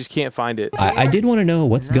have. I just can't find it. I did want to know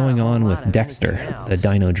what's going on with Dexter, the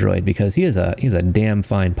dino droid, because he's a damn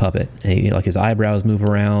fine puppet. Like his eyebrows move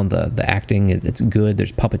around, the acting, it's good.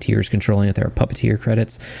 There's puppeteers controlling it. There are puppeteer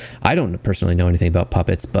credits. I don't personally know anything about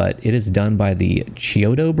puppets, but it is done by the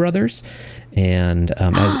Chiodo brothers, and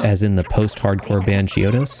as in the post-hardcore band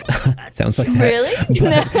Chiodos. Sounds like that. Really?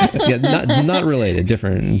 But, yeah, not related.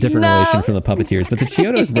 Different relation from the puppeteers. But the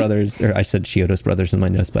Chiodos brothers, or I said Chiodos brothers in my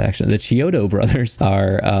notes by accident. The Chiodo brothers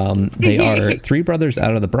are they are three brothers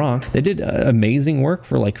out of the Bronx. They did amazing work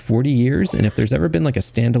for like 40 years, and if there's ever been like a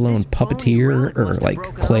standalone puppeteer or like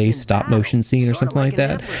clay stop motion scene or something like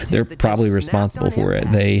that, they're probably responsible for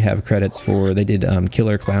it. They have credits for, they did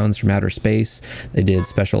Killer Clowns from Outer Space. They did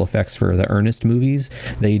special effects for the Ernest movies.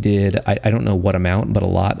 They did, I don't know what amount, but a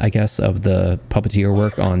lot, I guess, of the puppeteer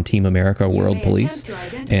work on Team America World Police,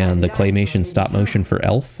 and the claymation stop motion for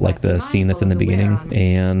Elf, like the scene that's in the beginning,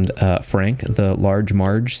 and Frank, the Large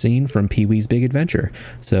Marge scene from Pee-wee's Big Adventure.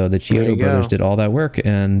 So the Chiodo brothers did all that work,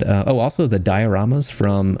 and also the dioramas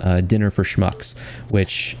from Dinner for Schmucks,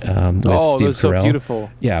 which with Steve Carell. So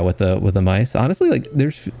beautiful. Yeah, with the mice. Honestly, like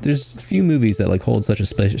there's few movies that like hold such a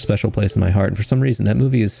special place in my heart. And for some reason, that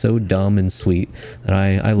movie is so dumb and sweet that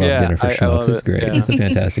I love Dinner for Schmucks. It's great. Yeah. It's a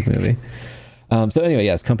fantastic movie. So anyway,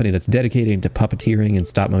 yes, company that's dedicated to puppeteering and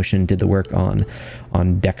stop motion did the work on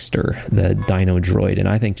Dexter, the dino droid, and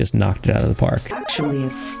I think just knocked it out of the park. Actually, a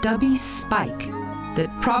stubby spike that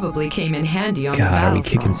probably came in handy on the God, are we battlefront.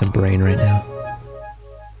 kicking some brain right now?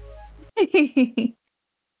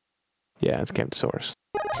 Yeah, it's Camptosaurus.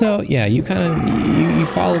 So yeah, you kind of you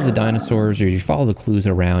follow the dinosaurs, or you follow the clues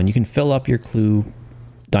around. You can fill up your clue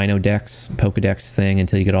Dino Dex, Pokedex thing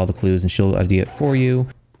until you get all the clues, and she'll ID it for you.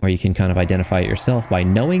 Or you can kind of identify it yourself by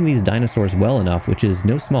knowing these dinosaurs well enough, which is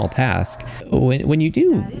no small task. When you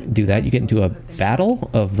do that, you get into a battle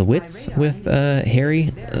of the wits with Harry,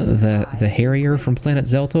 the Harrier from Planet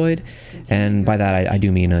Zeltoid. And by that, I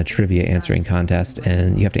do mean a trivia answering contest.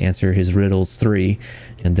 And you have to answer his riddles 3,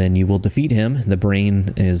 and then you will defeat him. The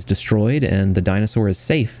brain is destroyed, and the dinosaur is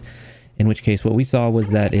safe. In which case, what we saw was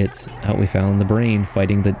that we found the brain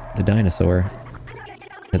fighting the dinosaur.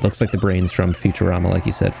 It looks like the brain's from Futurama, like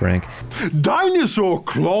you said, Frank. Dinosaur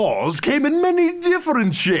claws came in many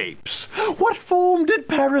different shapes. What form did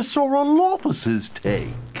Parasaurolophus take?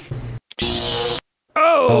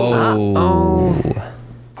 Oh,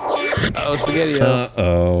 Spaghetti.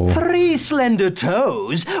 Uh-oh. 3 slender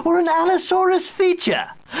toes were an Allosaurus feature.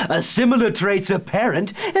 A similar trait's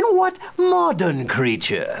apparent in what modern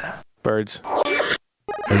creature? Birds.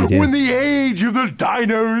 When the age of the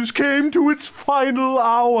dinos came to its final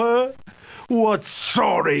hour, what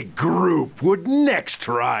sorry group would next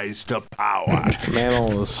rise to power?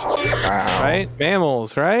 Mammals. Right?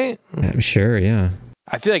 Mammals, right? I'm sure, yeah.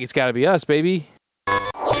 I feel like it's got to be us, baby.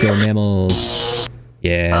 Let's go, mammals.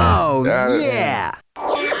 Yeah. Oh, yeah.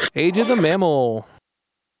 Age of the mammal.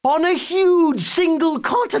 On a huge single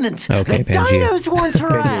continent, Okay, the Pangea. dinos once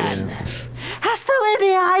ran. Hast thou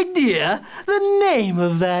any idea the name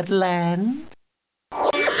of that land?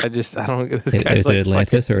 I don't get this Is guy's it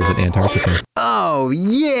Atlantis or is it Antarctica? Oh,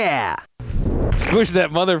 yeah. Squish that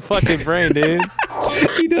motherfucking brain, dude.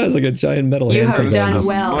 He does, like a giant metal You hand have comes out and done just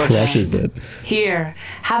well, crushes it. Here,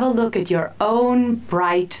 have a look at your own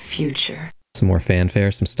bright future. Some more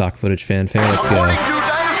fanfare, some stock footage fanfare. Let's According go. to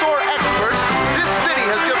dinosaur experts, this city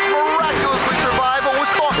has just miraculously survived what was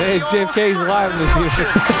thought to Hey, be it's JFK's live in this year.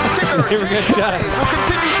 Never got shot. will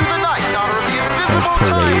continue through the night in honor of the There's invisible giant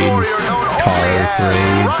parades, warrior known car only as parades,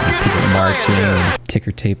 and Rocket people marching, Scientist. and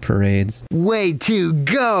ticker tape parades. Way to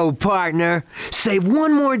go, partner. Save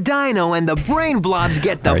one more dino and the brain blobs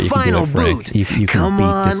get the All right, you can do final it, Frank. boot. You can Come beat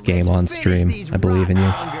on, this game let's on face stream. these I believe in you.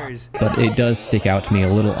 rock-hungers. But it does stick out to me a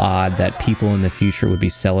little odd that people in the future would be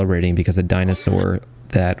celebrating because a dinosaur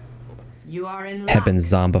that You are in had been luck.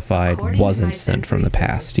 zombified According to wasn't my sent from the sentry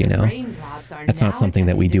past, you know? brain blobs are That's now not something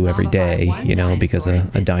that we do every day, attempting to you know, zombify because one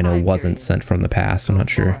a dinosaur dino in wasn't this sent from the past. I'm not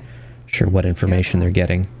sure what information they're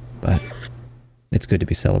getting, but it's good to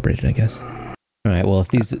be celebrated, I guess. All right, well, if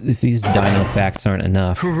these dino facts aren't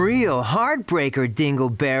enough, Real heartbreaker, I'm going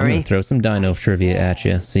Dingleberry. to throw some dino trivia at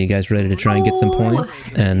you. So you guys ready to try and get some points?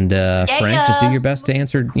 And Frank, just do your best to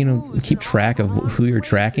answer, keep track of who you're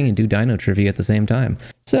tracking and do dino trivia at the same time.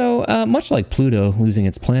 So much like Pluto losing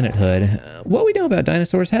its planethood, what we know about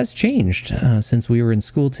dinosaurs has changed since we were in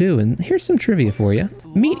school too. And here's some trivia for you.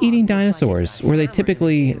 Meat-eating dinosaurs, were they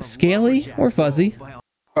typically scaly or fuzzy?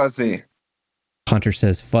 Fuzzy. Hunter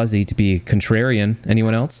says fuzzy to be contrarian.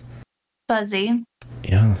 Anyone else? Fuzzy.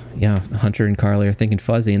 Yeah. Hunter and Carly are thinking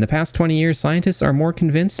fuzzy. In the past 20 years, scientists are more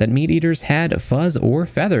convinced that meat eaters had fuzz or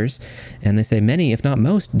feathers, and they say many, if not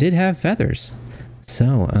most, did have feathers.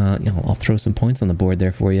 So, I'll throw some points on the board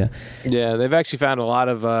there for you. Yeah, they've actually found a lot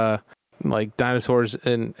of like dinosaurs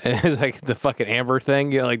in like the fucking amber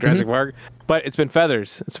thing, like Jurassic Park. But it's been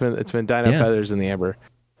feathers. It's been dino feathers in the amber,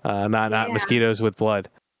 not mosquitoes with blood.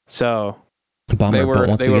 So. Bummer, but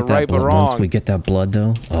once we get that blood, once we get that blood,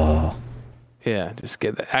 though, yeah, just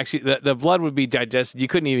get that. Actually, the blood would be digested. You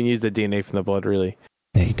couldn't even use the DNA from the blood, really.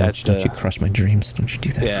 Hey, don't you crush my dreams? Don't you do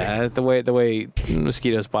that? Yeah, the way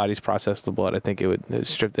mosquitoes' bodies process the blood, I think it would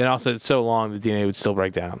strip. And also, it's so long, the DNA would still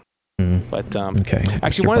break down. But okay.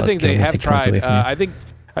 Actually, one of the things they have tried, I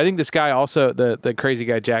think this guy also, the crazy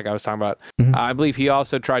guy Jack I was talking about, I believe he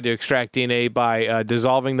also tried to extract DNA by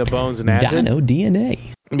dissolving the bones in acid. Dino DNA.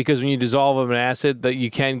 Because when you dissolve them in acid, that you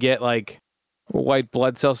can get like white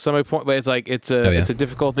blood cells at some point, but it's like it's a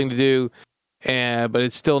difficult thing to do, but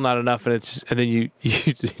it's still not enough, and then you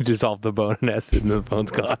dissolve the bone in acid, and the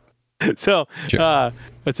bone's gone. So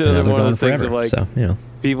that's another one of those things of like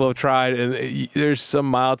people have tried, and there's some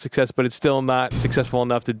mild success, but it's still not successful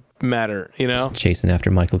enough to matter. Just chasing after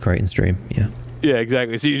Michael Crichton's dream. Yeah,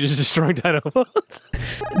 exactly. So you're just destroying dino bones.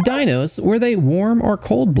 Dinos, were they warm or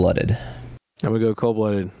cold-blooded? I'm going to go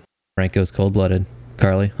cold-blooded. Frank goes cold-blooded.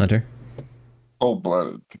 Carly, Hunter?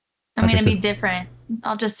 Cold-blooded. I'm going to be different.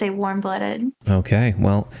 I'll just say warm-blooded. Okay,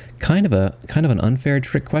 well, kind of an unfair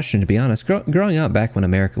trick question, to be honest. Growing up back when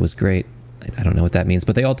America was great, I don't know what that means,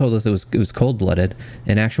 but they all told us it was cold-blooded.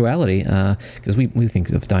 In actuality, because we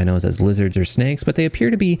think of dinos as lizards or snakes, but they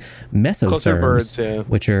appear to be mesotherms,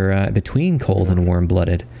 which are between cold and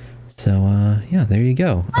warm-blooded. So, there you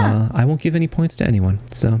go. I won't give any points to anyone.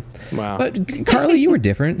 So, wow. But Carly, you were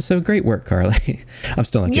different. So great work, Carly. I'm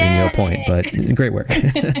still not giving you a point, but great work.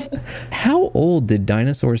 How old did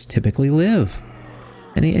dinosaurs typically live?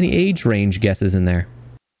 Any age range guesses in there?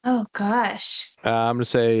 Oh, gosh. I'm going to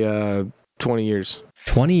say 20 years.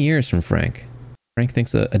 20 years from Frank. Frank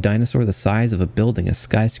thinks a dinosaur the size of a building, a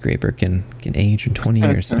skyscraper, can age in 20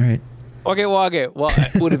 years. All right. Okay. Well,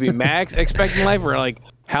 would it be max expecting life, or like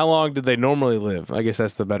how long did they normally live? I guess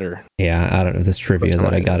that's the better. Yeah, I don't know. This trivia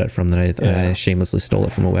that I got it from, that I shamelessly stole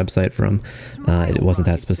it from a website from, it wasn't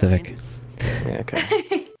that specific. Yeah,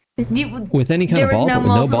 okay. With any kind of ballpark,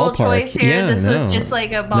 no ballpark. Here. This was just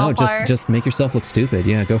like a ballpark. No, just make yourself look stupid.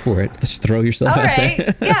 Yeah, go for it. Just throw yourself out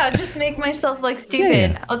there. Yeah, just make myself look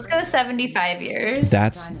stupid. Yeah. Let's go 75 years.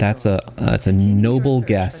 That's a noble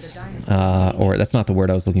guess. Or that's not the word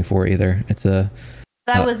I was looking for either. It's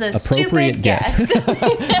that was a appropriate stupid guess.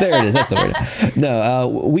 There it is. That's the word. No,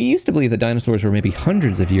 we used to believe that dinosaurs were maybe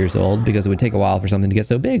hundreds of years old because it would take a while for something to get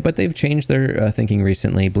so big, but they've changed their thinking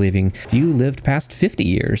recently, believing few lived past 50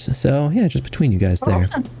 years. So, yeah, just between you guys there.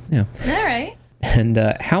 Yeah. All right. And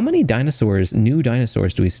how many new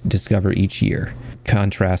dinosaurs do we discover each year?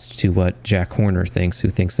 Contrast to what Jack Horner thinks, who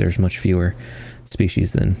thinks there's much fewer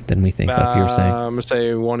species than we think, like you were saying. I'm going to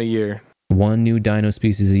say one a year. One new dino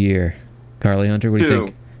species a year. Carly, Hunter, what do you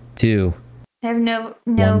think? 2. I have no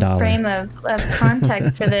frame of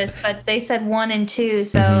context for this, but they said 1 and 2,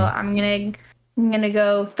 so I'm gonna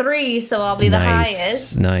go 3, so I'll be the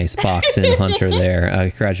highest. Nice box in Hunter there.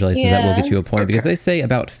 Congratulations, that will get you a point because they say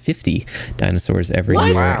about 50 dinosaurs every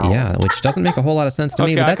year. Wow. Yeah, which doesn't make a whole lot of sense to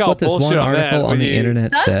me, but that's what this one article on the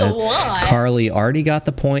internet says. Carly already got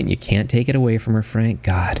the point. You can't take it away from her, Frank.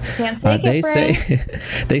 God, can't take it,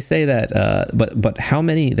 Frank. They say that, but how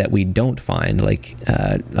many that we don't find, like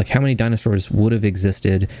how many dinosaurs would have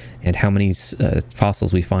existed, and how many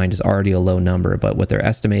fossils we find is already a low number. But what they're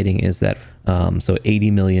estimating is that. So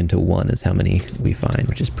 80 million to 1 is how many we find,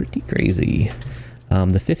 which is pretty crazy.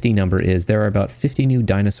 The 50 number is there are about 50 new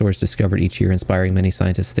dinosaurs discovered each year, inspiring many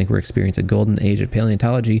scientists to think we're experiencing a golden age of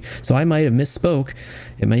paleontology. So I might have misspoke.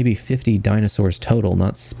 It may be 50 dinosaurs total,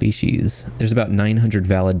 not species. There's about 900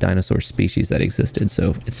 valid dinosaur species that existed,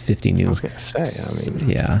 so it's 50 new. I was going to say,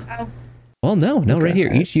 yeah. Well, no, right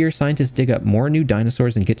here. Each year, scientists dig up more new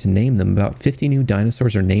dinosaurs and get to name them. About 50 new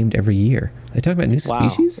dinosaurs are named every year. They talk about new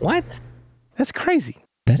species? What? That's crazy.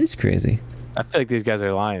 That is crazy. I feel like these guys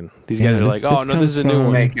are lying. These guys are like, oh, no, this is a new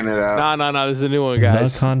one. Making it up. No, this is a new one,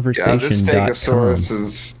 guys. Theconversation.com. This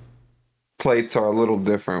Stegosaurus's plates are a little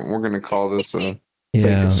different. We're going to call this a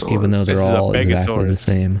Stegosaurus. Even though they're all exactly the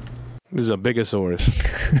same. This is a Bigosaurus.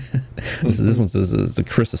 This one's a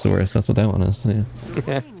Chrysosaurus. That's what that one is.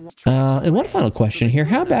 Yeah. And one final question here.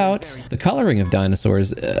 How about the coloring of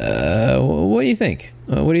dinosaurs? What do you think?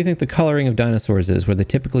 What do you think the coloring of dinosaurs is? Were they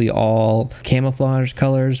typically all camouflage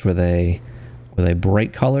colors? Were they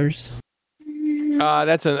bright colors?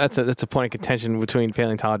 That's a point of contention between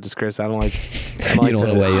paleontologists, Chris. I don't like you don't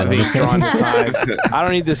want to weigh in on this. I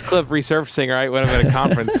don't need this clip resurfacing right when I'm at a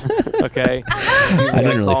conference. Okay. I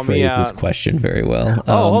didn't really phrase this question very well.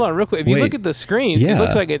 Hold on, real quick. If you look at the screen, it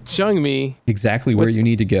looks like it's showing me exactly where you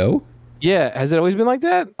need to go. Yeah, has it always been like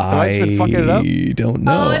that? I been fucking it up? Don't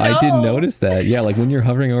know. Oh, no. I didn't notice that. Yeah, like when you're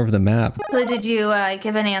hovering over the map. So did you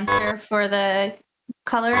give an answer for the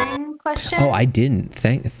coloring question? Oh, I didn't.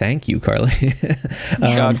 Thank you, Carly.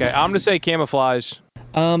 Okay, I'm gonna say camouflage.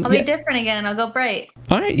 I'll be different again. I'll go bright.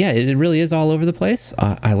 All right, yeah, it really is all over the place.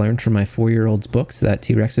 I learned from my 4-year-old's books that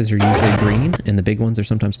T-Rexes are usually green, and the big ones are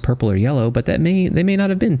sometimes purple or yellow, but they may not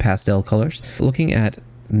have been pastel colors. Looking at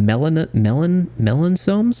melansomes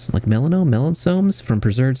from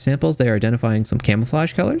preserved samples, they are identifying some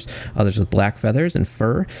camouflage colors, others with black feathers and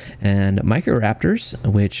fur, and Microraptors,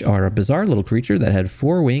 which are a bizarre little creature that had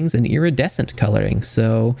 4 wings and iridescent coloring.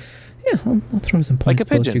 So yeah, I'll throw some points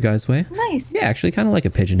close to you guys' way. Nice. Yeah, actually kind of like a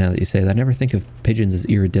pigeon now that you say that. I never think of pigeons as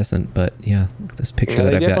iridescent, but yeah, this picture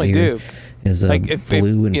that I've got here is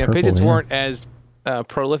blue and purple. Pigeons weren't as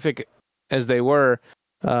prolific as they were,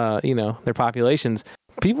 their populations.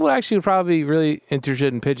 People actually would probably be really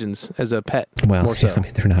interested in pigeons as a pet. Well, more so. I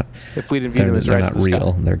mean, they're not. If we didn't view them as they're not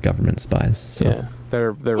real. They're government spies. So. Yeah,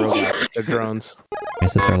 they're robots. They're drones.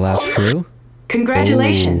 Is this our last crew?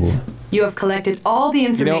 Congratulations! Oh. You have collected all the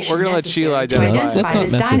information. We're gonna let Sheila identify. Let's not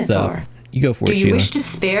mess this up. You go for it, Sheila. Do you wish to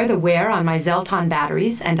spare the wear on my Zelton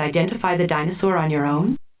batteries and identify the dinosaur on your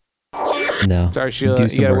own? No. Sorry, Sheila. Do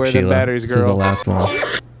some you gotta work, wear Sheila. the batteries, girl. This is the last one.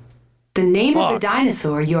 The name of the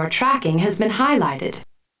dinosaur you are tracking has been highlighted.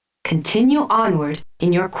 Continue onward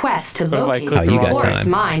in your quest to locate it before its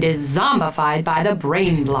mind is zombified by the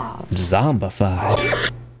brain blobs.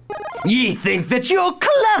 Zombified. Ye think that you're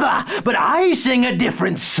clever, but I sing a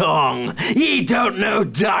different song. Ye don't know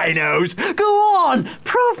dinos. Go on,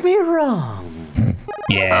 prove me wrong.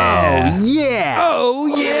 Yeah. Oh, yeah. Oh,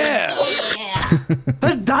 yeah.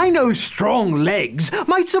 A dino's strong legs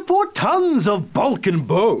might support tons of bulk and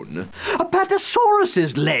bone. A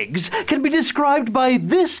Patasaurus's legs can be described by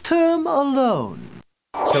this term alone.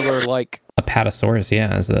 Pillar-like. A Patasaurus,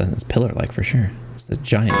 yeah, is pillar-like for sure. It's the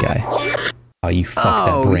giant guy. Oh, you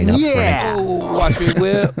fucked that brain up, Frank. Oh, watch me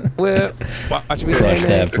whip. Watch me crush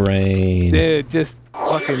that brain. Dude, just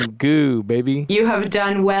fucking goo, baby. You have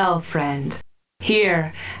done well, friend.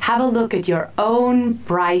 Here, have a look at your own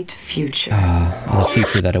bright future. The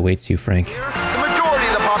future that awaits you, Frank. The majority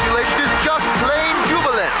of the population is just plain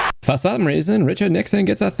jubilant. For some reason, Richard Nixon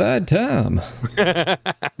gets a 3rd term.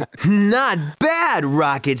 Not bad,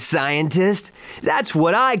 rocket scientist. That's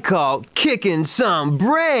what I call kicking some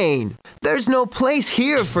brain. There's no place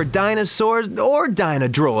here for dinosaurs or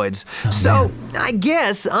dinodroids. So, I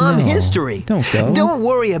guess I'm history. Don't go. Don't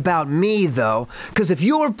worry about me, though, because if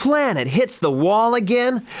your planet hits the wall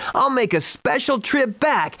again, I'll make a special trip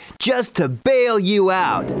back just to bail you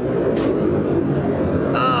out.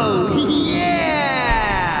 Oh, yeah!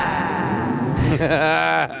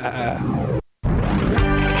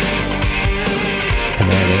 And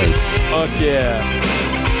there it is. Fuck yeah.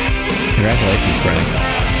 Congratulations, Frank.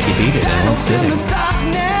 You beat it in one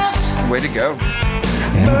sitting. Way to go.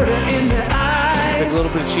 Yeah. It's like a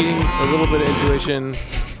little bit of cheating, a little bit of intuition,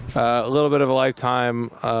 a little bit of a lifetime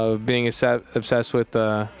of being obsessed with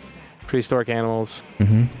prehistoric animals.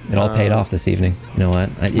 It all paid off this evening. You know what?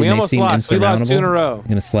 We almost lost. We lost 2 in a row. I'm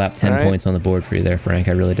going to slap 10 points on the board for you there, Frank.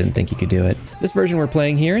 I really didn't think you could do it. This version we're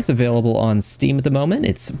playing here, it's available on Steam at the moment.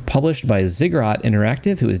 It's published by Ziggurat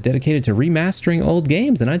Interactive, who is dedicated to remastering old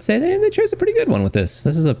games, and I'd say they chose a pretty good one with this.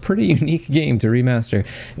 This is a pretty unique game to remaster.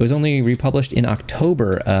 It was only republished in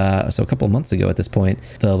October, so a couple of months ago at this point.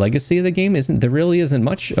 The legacy of the game there really isn't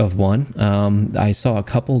much of one. I saw a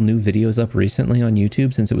couple new videos up recently on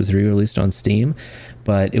YouTube since it was re-released on Steam,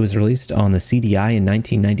 but it was released on the CDI in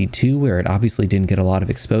 1992, where it obviously didn't get a lot of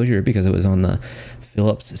exposure because it was on the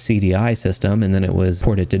Philips CDI system, and then it was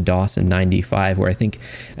ported to DOS in 95, where I think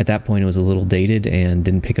at that point it was a little dated and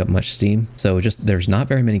didn't pick up much steam. So just there's not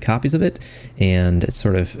very many copies of it, and it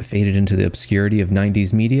sort of faded into the obscurity of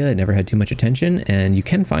 90s media. It never had too much attention, and you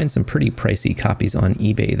can find some pretty pricey copies on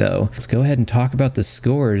eBay though. Let's go ahead and talk about the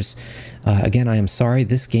scores. Again, I am sorry,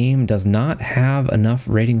 this game does not have enough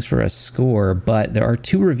ratings for a score, but there are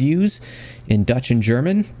 2 reviews in Dutch and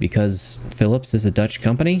German because Philips is a Dutch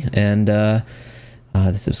company, and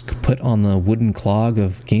this is put on the wooden clog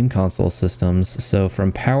of game console systems. So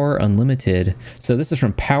from Power Unlimited. So this is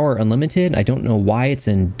from Power Unlimited. I don't know why it's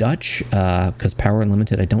in Dutch, because Power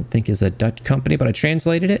Unlimited I don't think is a Dutch company, but I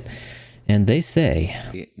translated it, and they say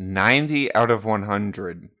 90 out of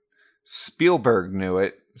 100. Spielberg knew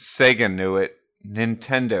it, Sega knew it,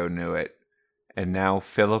 Nintendo knew it, and now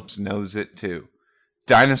Philips knows it too.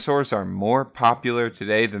 Dinosaurs are more popular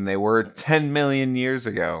today than they were 10 million years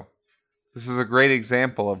ago. This is a great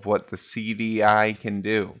example of what the CDI can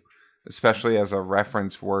do, especially as a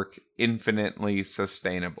reference work infinitely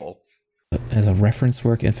sustainable. As a reference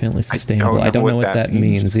work infinitely sustainable. I don't know what that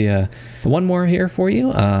means. Yeah. One more here for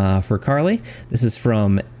you, for Carly. This is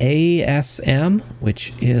from ASM,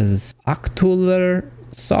 which is Aktueller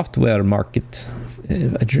Software Market,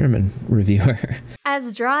 a German reviewer.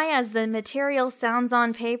 As dry as the material sounds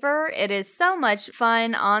on paper, it is so much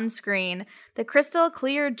fun on screen. The crystal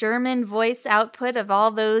clear German voice output of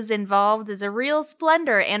all those involved is a real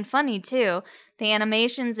splendor and funny too. The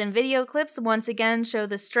animations and video clips once again show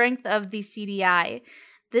the strength of the CDI.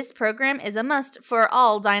 This program is a must for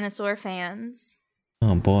all dinosaur fans.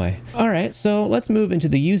 Oh boy. All right, so let's move into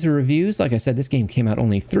the user reviews. Like I said, this game came out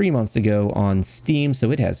only 3 months ago on Steam, so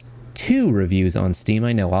it has 2 reviews on Steam.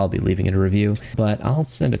 I know I'll be leaving it a review, but I'll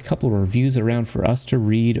send a couple of reviews around for us to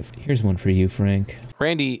read. Here's one for you, Frank.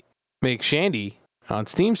 Randy McShandy on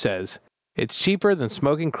Steam says, it's cheaper than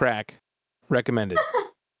smoking crack. Recommended.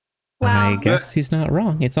 Wow. I guess he's not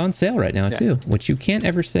wrong. It's on sale right now, too, which you can't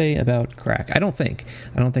ever say about crack. I don't think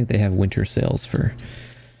they have winter sales for...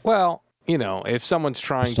 Well... You know, if someone's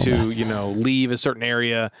trying to, leave a certain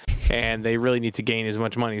area and they really need to gain as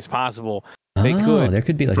much money as possible, they could. There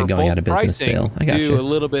could be like a going out of business sale. I got you. Do a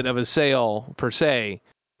little bit of a sale per se,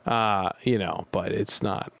 but it's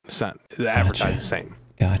not the advertising the same.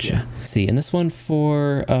 Gotcha. Yeah. See, and this one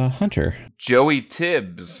for Hunter. Joey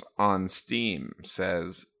Tibbs on Steam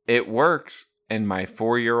says, it works, and my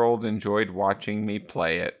 4-year-old enjoyed watching me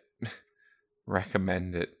play it.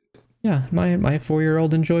 Recommend it. Yeah, my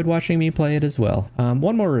 4-year-old enjoyed watching me play it as well.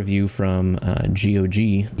 One more review from GOG.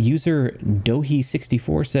 User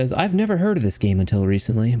Dohi64 says, I've never heard of this game until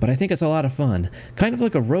recently, but I think it's a lot of fun. Kind of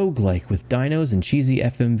like a roguelike with dinos and cheesy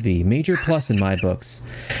FMV. Major plus in my books.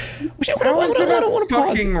 I don't want to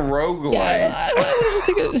pause. Fucking roguelike. Yeah, I want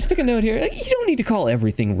to just take a note here. Like, you don't need to call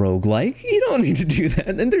everything roguelike. You don't need to do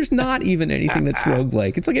that. And there's not even anything that's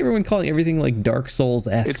roguelike. It's like everyone calling everything like Dark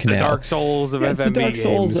Souls-esque now. It's the Dark Souls of FMV It's the Dark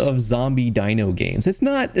Souls of zombie dino games. It's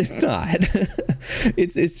not. It's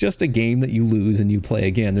just a game that you lose and you play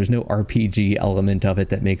again. There's no RPG element of it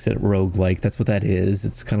that makes it roguelike. That's what that is.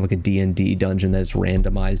 It's kind of like a D&D dungeon that's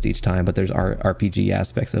randomized each time, but there's RPG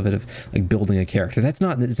aspects of it, of like building a character.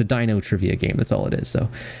 It's a dino trivia game. That's all it is. So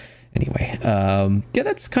anyway,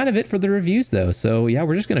 that's kind of it for the reviews though. So yeah,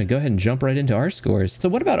 we're just going to go ahead and jump right into our scores. So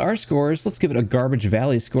what about our scores? Let's give it a Garbage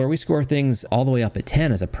Valley score. We score things all the way up at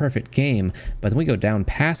 10 as a perfect game, but then we go down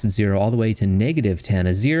past 0 all the way to -10.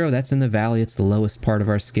 A 0, that's in the valley. It's the lowest part of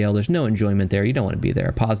our scale. There's no enjoyment there. You don't want to be there.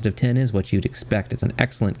 A +10 is what you'd expect. It's an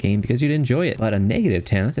excellent game because you'd enjoy it. But a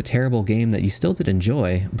 -10, that's a terrible game that you still did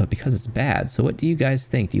enjoy, but because it's bad. So what do you guys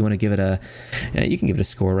think? Do you want to give it you can give it a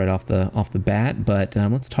score right off the bat, but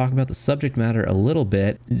let's talk about the subject matter a little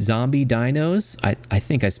bit. Zombie dinos. I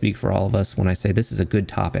think I speak for all of us when I say this is a good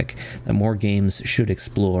topic, that more games should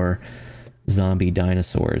explore zombie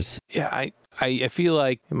dinosaurs. Yeah, I feel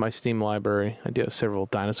like in my Steam library, I do have several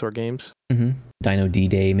dinosaur games. Mm-hmm. Dino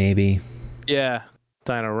D-Day, maybe. Yeah,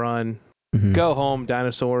 Dino Run. Mm-hmm. Go Home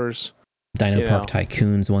Dinosaurs. Dino Park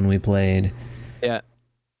Tycoon's one we played. Yeah.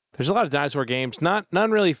 There's a lot of dinosaur games,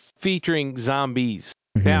 none really featuring zombies.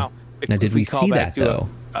 Mm-hmm. Now did we see that though?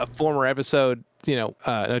 A former episode,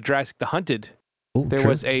 Jurassic the Hunted. Ooh, there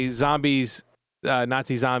was a zombies,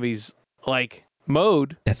 Nazi zombies like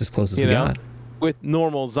mode. That's as close as we got. With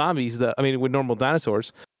normal zombies, with normal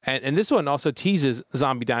dinosaurs. And this one also teases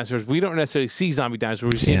zombie dinosaurs. We don't necessarily see zombie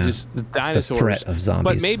dinosaurs. We see just the dinosaurs. It's the threat of zombies.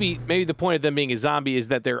 But maybe the point of them being a zombie is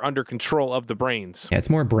that they're under control of the brains. Yeah, it's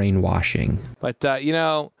more brainwashing. But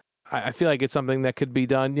I feel like it's something that could be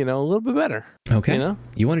done, a little bit better. Okay.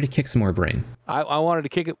 You wanted to kick some more brain. I wanted to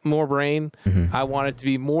kick more brain. Mm-hmm. I wanted to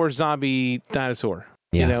be more zombie dinosaur.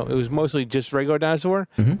 Yeah. It was mostly just regular dinosaur,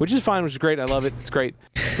 which is fine, which is great. I love it. It's great.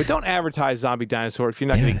 But don't advertise zombie dinosaur if you're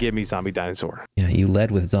not going to give me zombie dinosaur. Yeah, you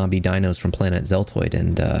led with zombie dinos from Planet Zeltoid,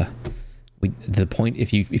 and the point,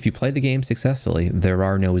 if you play the game successfully, there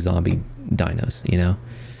are no zombie dinos,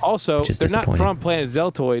 Also, they're not from Planet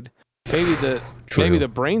Zeltoid. Maybe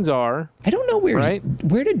the brains are. I don't know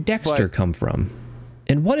where did Dexter come from?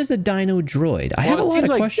 And what is a dino droid? I have a lot of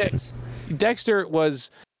questions. Dexter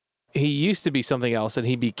he used to be something else, and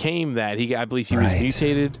he became that. I believe he was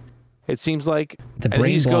mutated. It seems like the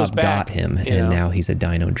brain blob got him, and now he's a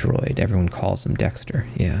dino droid. Everyone calls him Dexter.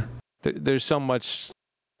 Yeah. There's so much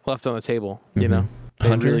left on the table. They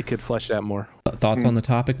really could flesh it out more. Thoughts on the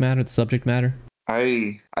topic matter, the subject matter?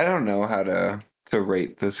 I don't know how to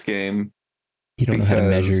rate this game. You don't know how to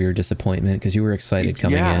measure your disappointment because you were excited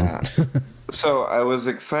coming in. So I was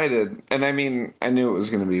excited, and I mean, I knew it was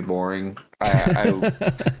going to be boring.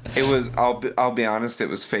 It was. I'll be honest. It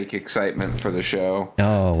was fake excitement for the show.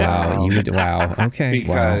 Oh wow! Wow. Okay.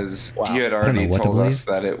 Because you had already told us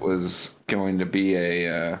that it was going to be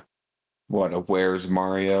a Where's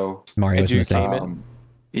Mario? Mario's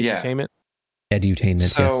Edutainment. Edutainment.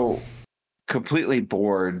 So completely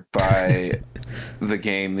bored by the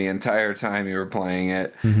game the entire time you were playing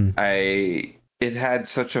it. Mm-hmm. It had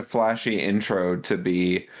such a flashy intro to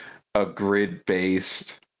be a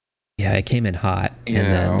grid-based. Yeah, it came in hot,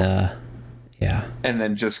 and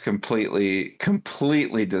then just completely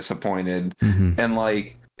disappointed. Mm-hmm. And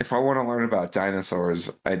if I want to learn about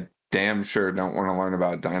dinosaurs, I damn sure don't want to learn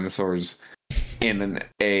about dinosaurs in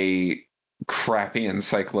a crappy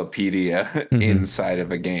encyclopedia inside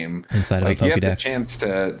of a game. Inside of a Pokédex. You have the chance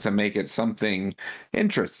to make it something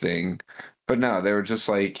interesting. But no, they were just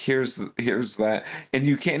like, here's that. And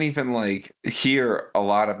you can't even hear a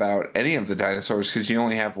lot about any of the dinosaurs because you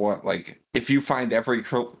only have if you find every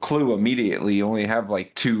clue immediately, you only have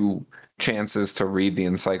 2 chances to read the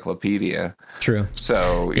encyclopedia. True.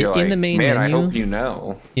 So you're in the main menu, I hope you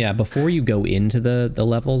know. Yeah, before you go into the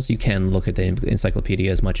levels, you can look at the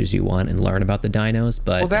encyclopedia as much as you want and learn about the dinos.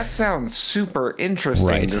 But that sounds super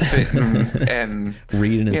interesting to sit and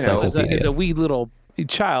read an encyclopedia. As a wee little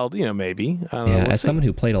child, maybe. I don't know, as someone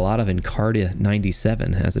who played a lot of Encarta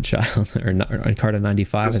 97 as a child, or Encarta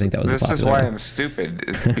 95, I think that was the popular. This is why I'm stupid.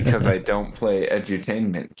 It's because I don't play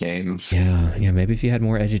edutainment games. Yeah. Maybe if you had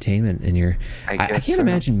more edutainment in your... I can't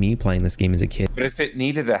imagine me playing this game as a kid. But if it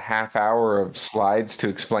needed a half hour of slides to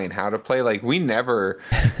explain how to play, we never...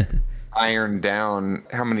 iron down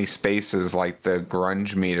how many spaces the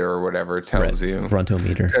grunge meter or whatever tells you.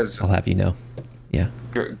 Gruntometer, I'll have you know. Yeah.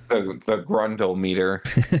 The Grundle meter.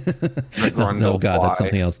 The Grundle Oh God, that's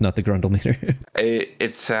something else, not the Grundle meter.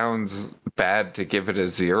 It sounds bad to give it a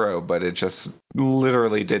 0, but it just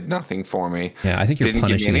literally did nothing for me. Yeah, I think you're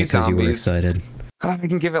punishing it because you were excited. I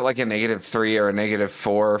can give it a -3 or a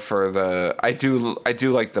 -4 for the. I do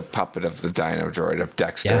like the puppet of the Dino Droid of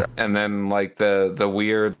Dexter, and then the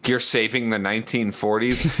weird. You're saving the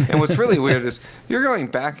 1940s, and what's really weird is you're going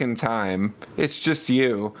back in time. It's just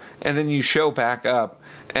you, and then you show back up,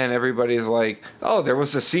 and everybody's like, "Oh, there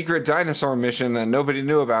was a secret dinosaur mission that nobody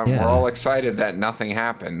knew about." And we're all excited that nothing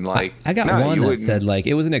happened. I got one that said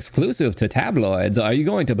it was an exclusive to tabloids. Are you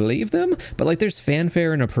going to believe them? But there's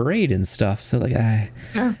fanfare and a parade and stuff. So I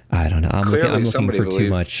don't know. I'm looking for too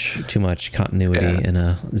much continuity in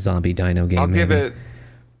a zombie dino game. I'll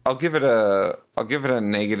give it a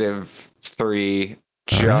 -3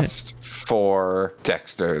 just for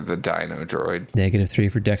Dexter the Dino Droid.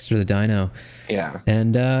 -3 for Dexter the Dino. Yeah.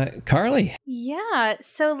 And Carly. Yeah,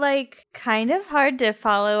 so kind of hard to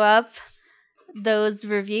follow up those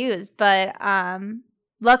reviews, but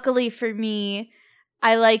luckily for me,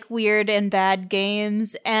 I like weird and bad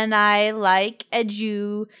games, and I like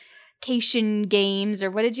education games, or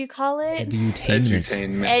what did you call it?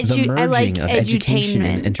 Edutainment. The merging of education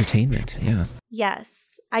and entertainment. Yeah.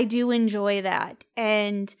 Yes, I do enjoy that.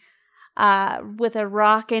 And with a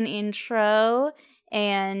rockin' intro,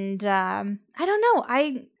 and I don't know,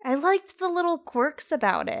 I liked the little quirks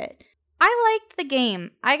about it. I liked the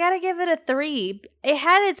game. I gotta give it a 3. It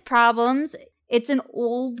had its problems. It's an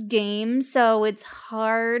old game, so it's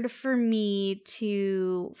hard for me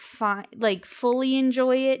to fully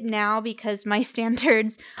enjoy it now because my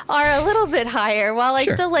standards are a little bit higher. While I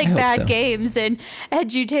still like bad games and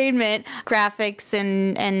edutainment, graphics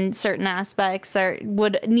and certain aspects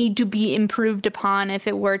would need to be improved upon if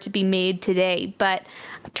it were to be made today. But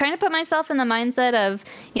trying to put myself in the mindset of,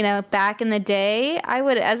 back in the day,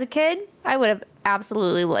 as a kid, I would have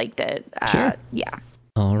absolutely liked it. Sure. Yeah.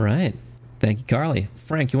 All right. Thank you, Carly.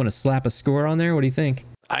 Frank, you want to slap a score on there? What do you think?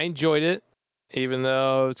 I enjoyed it, even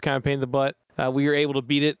though it's kind of a pain in the butt. We were able to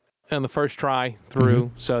beat it on the first try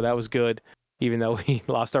through, so that was good. Even though we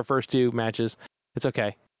lost our first 2 matches, it's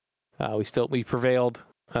okay. We prevailed.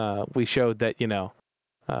 We showed that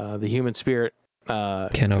the human spirit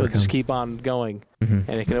can overcome. Just keep on going, and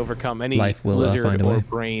it can overcome any Life will, lizard find a or way.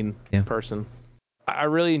 brain person. I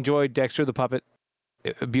really enjoyed Dexter the Puppet.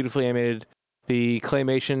 Beautifully animated. The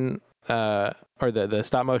claymation or the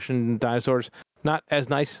stop motion dinosaurs, not as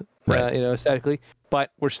nice, aesthetically,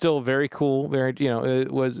 but were still very cool. Very,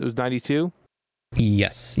 it was 92.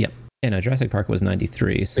 Yes. Yep. And Jurassic Park was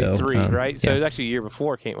 93. So 93, right? So it was actually a year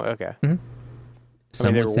before it came. Okay. Mm-hmm.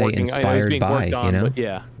 Some would say inspired by, but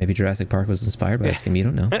yeah. Maybe Jurassic Park was inspired by this game. You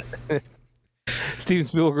don't know. Steven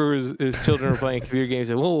Spielberg, his children are playing computer games.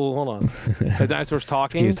 And, whoa, hold on. The dinosaur's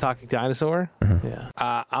talking dinosaur. Yeah.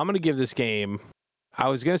 I'm going to give this game, I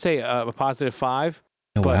was going to say a positive 5.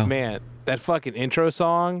 Oh, but wow. man, that fucking intro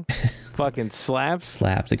song fucking slaps.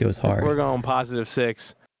 Slaps. It goes hard. We're going positive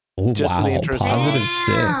 6. Oh, just wow. For the intro Positive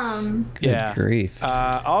song. 6. Good grief.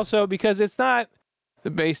 Also, because it's not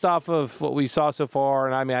based off of what we saw so far,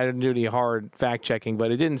 and I mean, I didn't do any hard fact checking,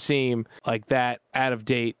 but it didn't seem like that out of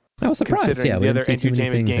date. I was surprised. Yeah, we didn't see too many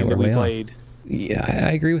things that were way off. Yeah,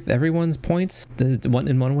 I agree with everyone's points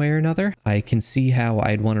in one way or another. I can see how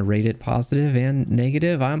I'd want to rate it positive and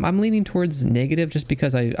negative. I'm leaning towards negative just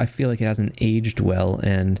because I feel like it hasn't aged well,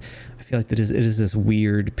 and I feel like it is this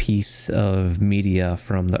weird piece of media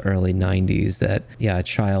from the early 90s that, a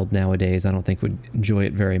child nowadays I don't think would enjoy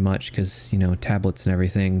it very much because, tablets and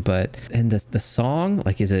everything. And the song,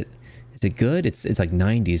 like, is it good? It's like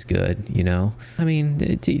 90s good, I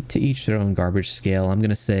mean, to each their own garbage scale. I'm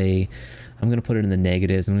going to put it in the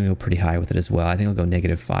negatives. I'm going to go pretty high with it as well. I think I'll go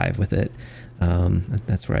 -5 with it.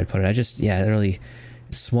 That's where I'd put it. It really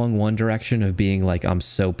swung one direction of being like, I'm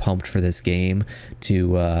so pumped for this game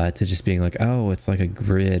to just being like, oh, it's like a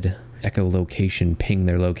grid, echolocation, ping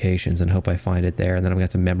their locations and hope I find it there. And then I'm going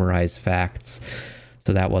to have to memorize facts.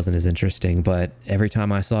 So that wasn't as interesting. But every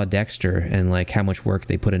time I saw Dexter and like how much work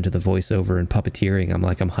they put into the voiceover and puppeteering, I'm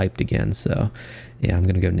hyped again. So yeah, I'm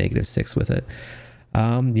going to go -6 with it.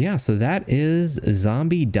 So that is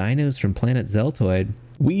Zombie Dinos from Planet Zeltoid.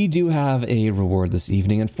 We do have a reward this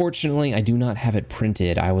evening. Unfortunately, I do not have it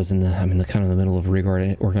printed. I'm in the kind of the middle of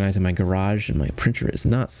reorganizing my garage, and my printer is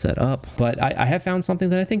not set up. But I have found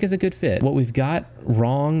something that I think is a good fit. What we've got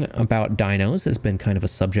wrong about dinos has been kind of a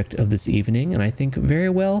subject of this evening, and I think very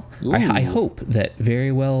well, I hope that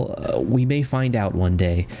very well, we may find out one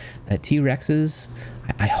day that T-Rexes,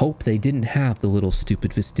 I hope they didn't have the little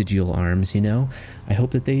stupid vestigial arms, I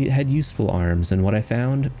hope that they had useful arms. And what I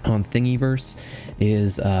found on Thingiverse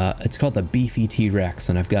is it's called the Beefy T-Rex,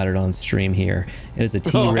 and I've got it on stream here. It is a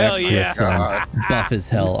T-Rex with some buff as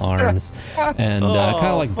hell arms, and kind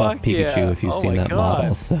of like Buff Pikachu if you've seen that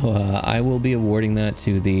model. So I will be awarding that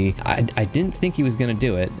to the... I didn't think he was going to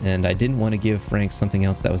do it, and I didn't want to give Frank something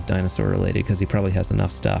else that was dinosaur related because he probably has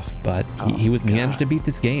enough stuff, but he managed to beat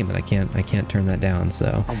this game, and I can't turn that down.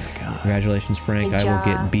 So congratulations, Frank. I will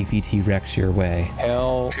get Beefy T-Rex your way.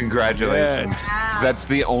 Congratulations. Yes. That's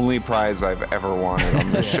the only prize I've ever wanted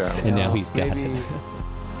on this show. And now he's got it.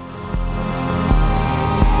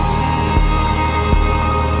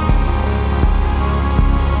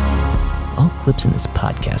 All clips in this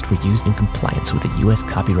podcast were used in compliance with the U.S.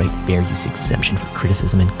 Copyright Fair Use Exemption for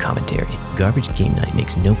criticism and commentary. Garbage Game Night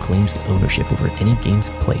makes no claims to ownership over any games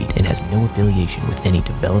played and has no affiliation with any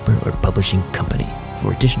developer or publishing company.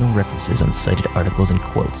 For additional references on cited articles and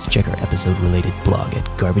quotes, check our episode-related blog at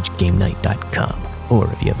garbagegamenight.com.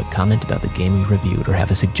 Or if you have a comment about the game we reviewed or have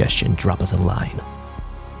a suggestion, drop us a line.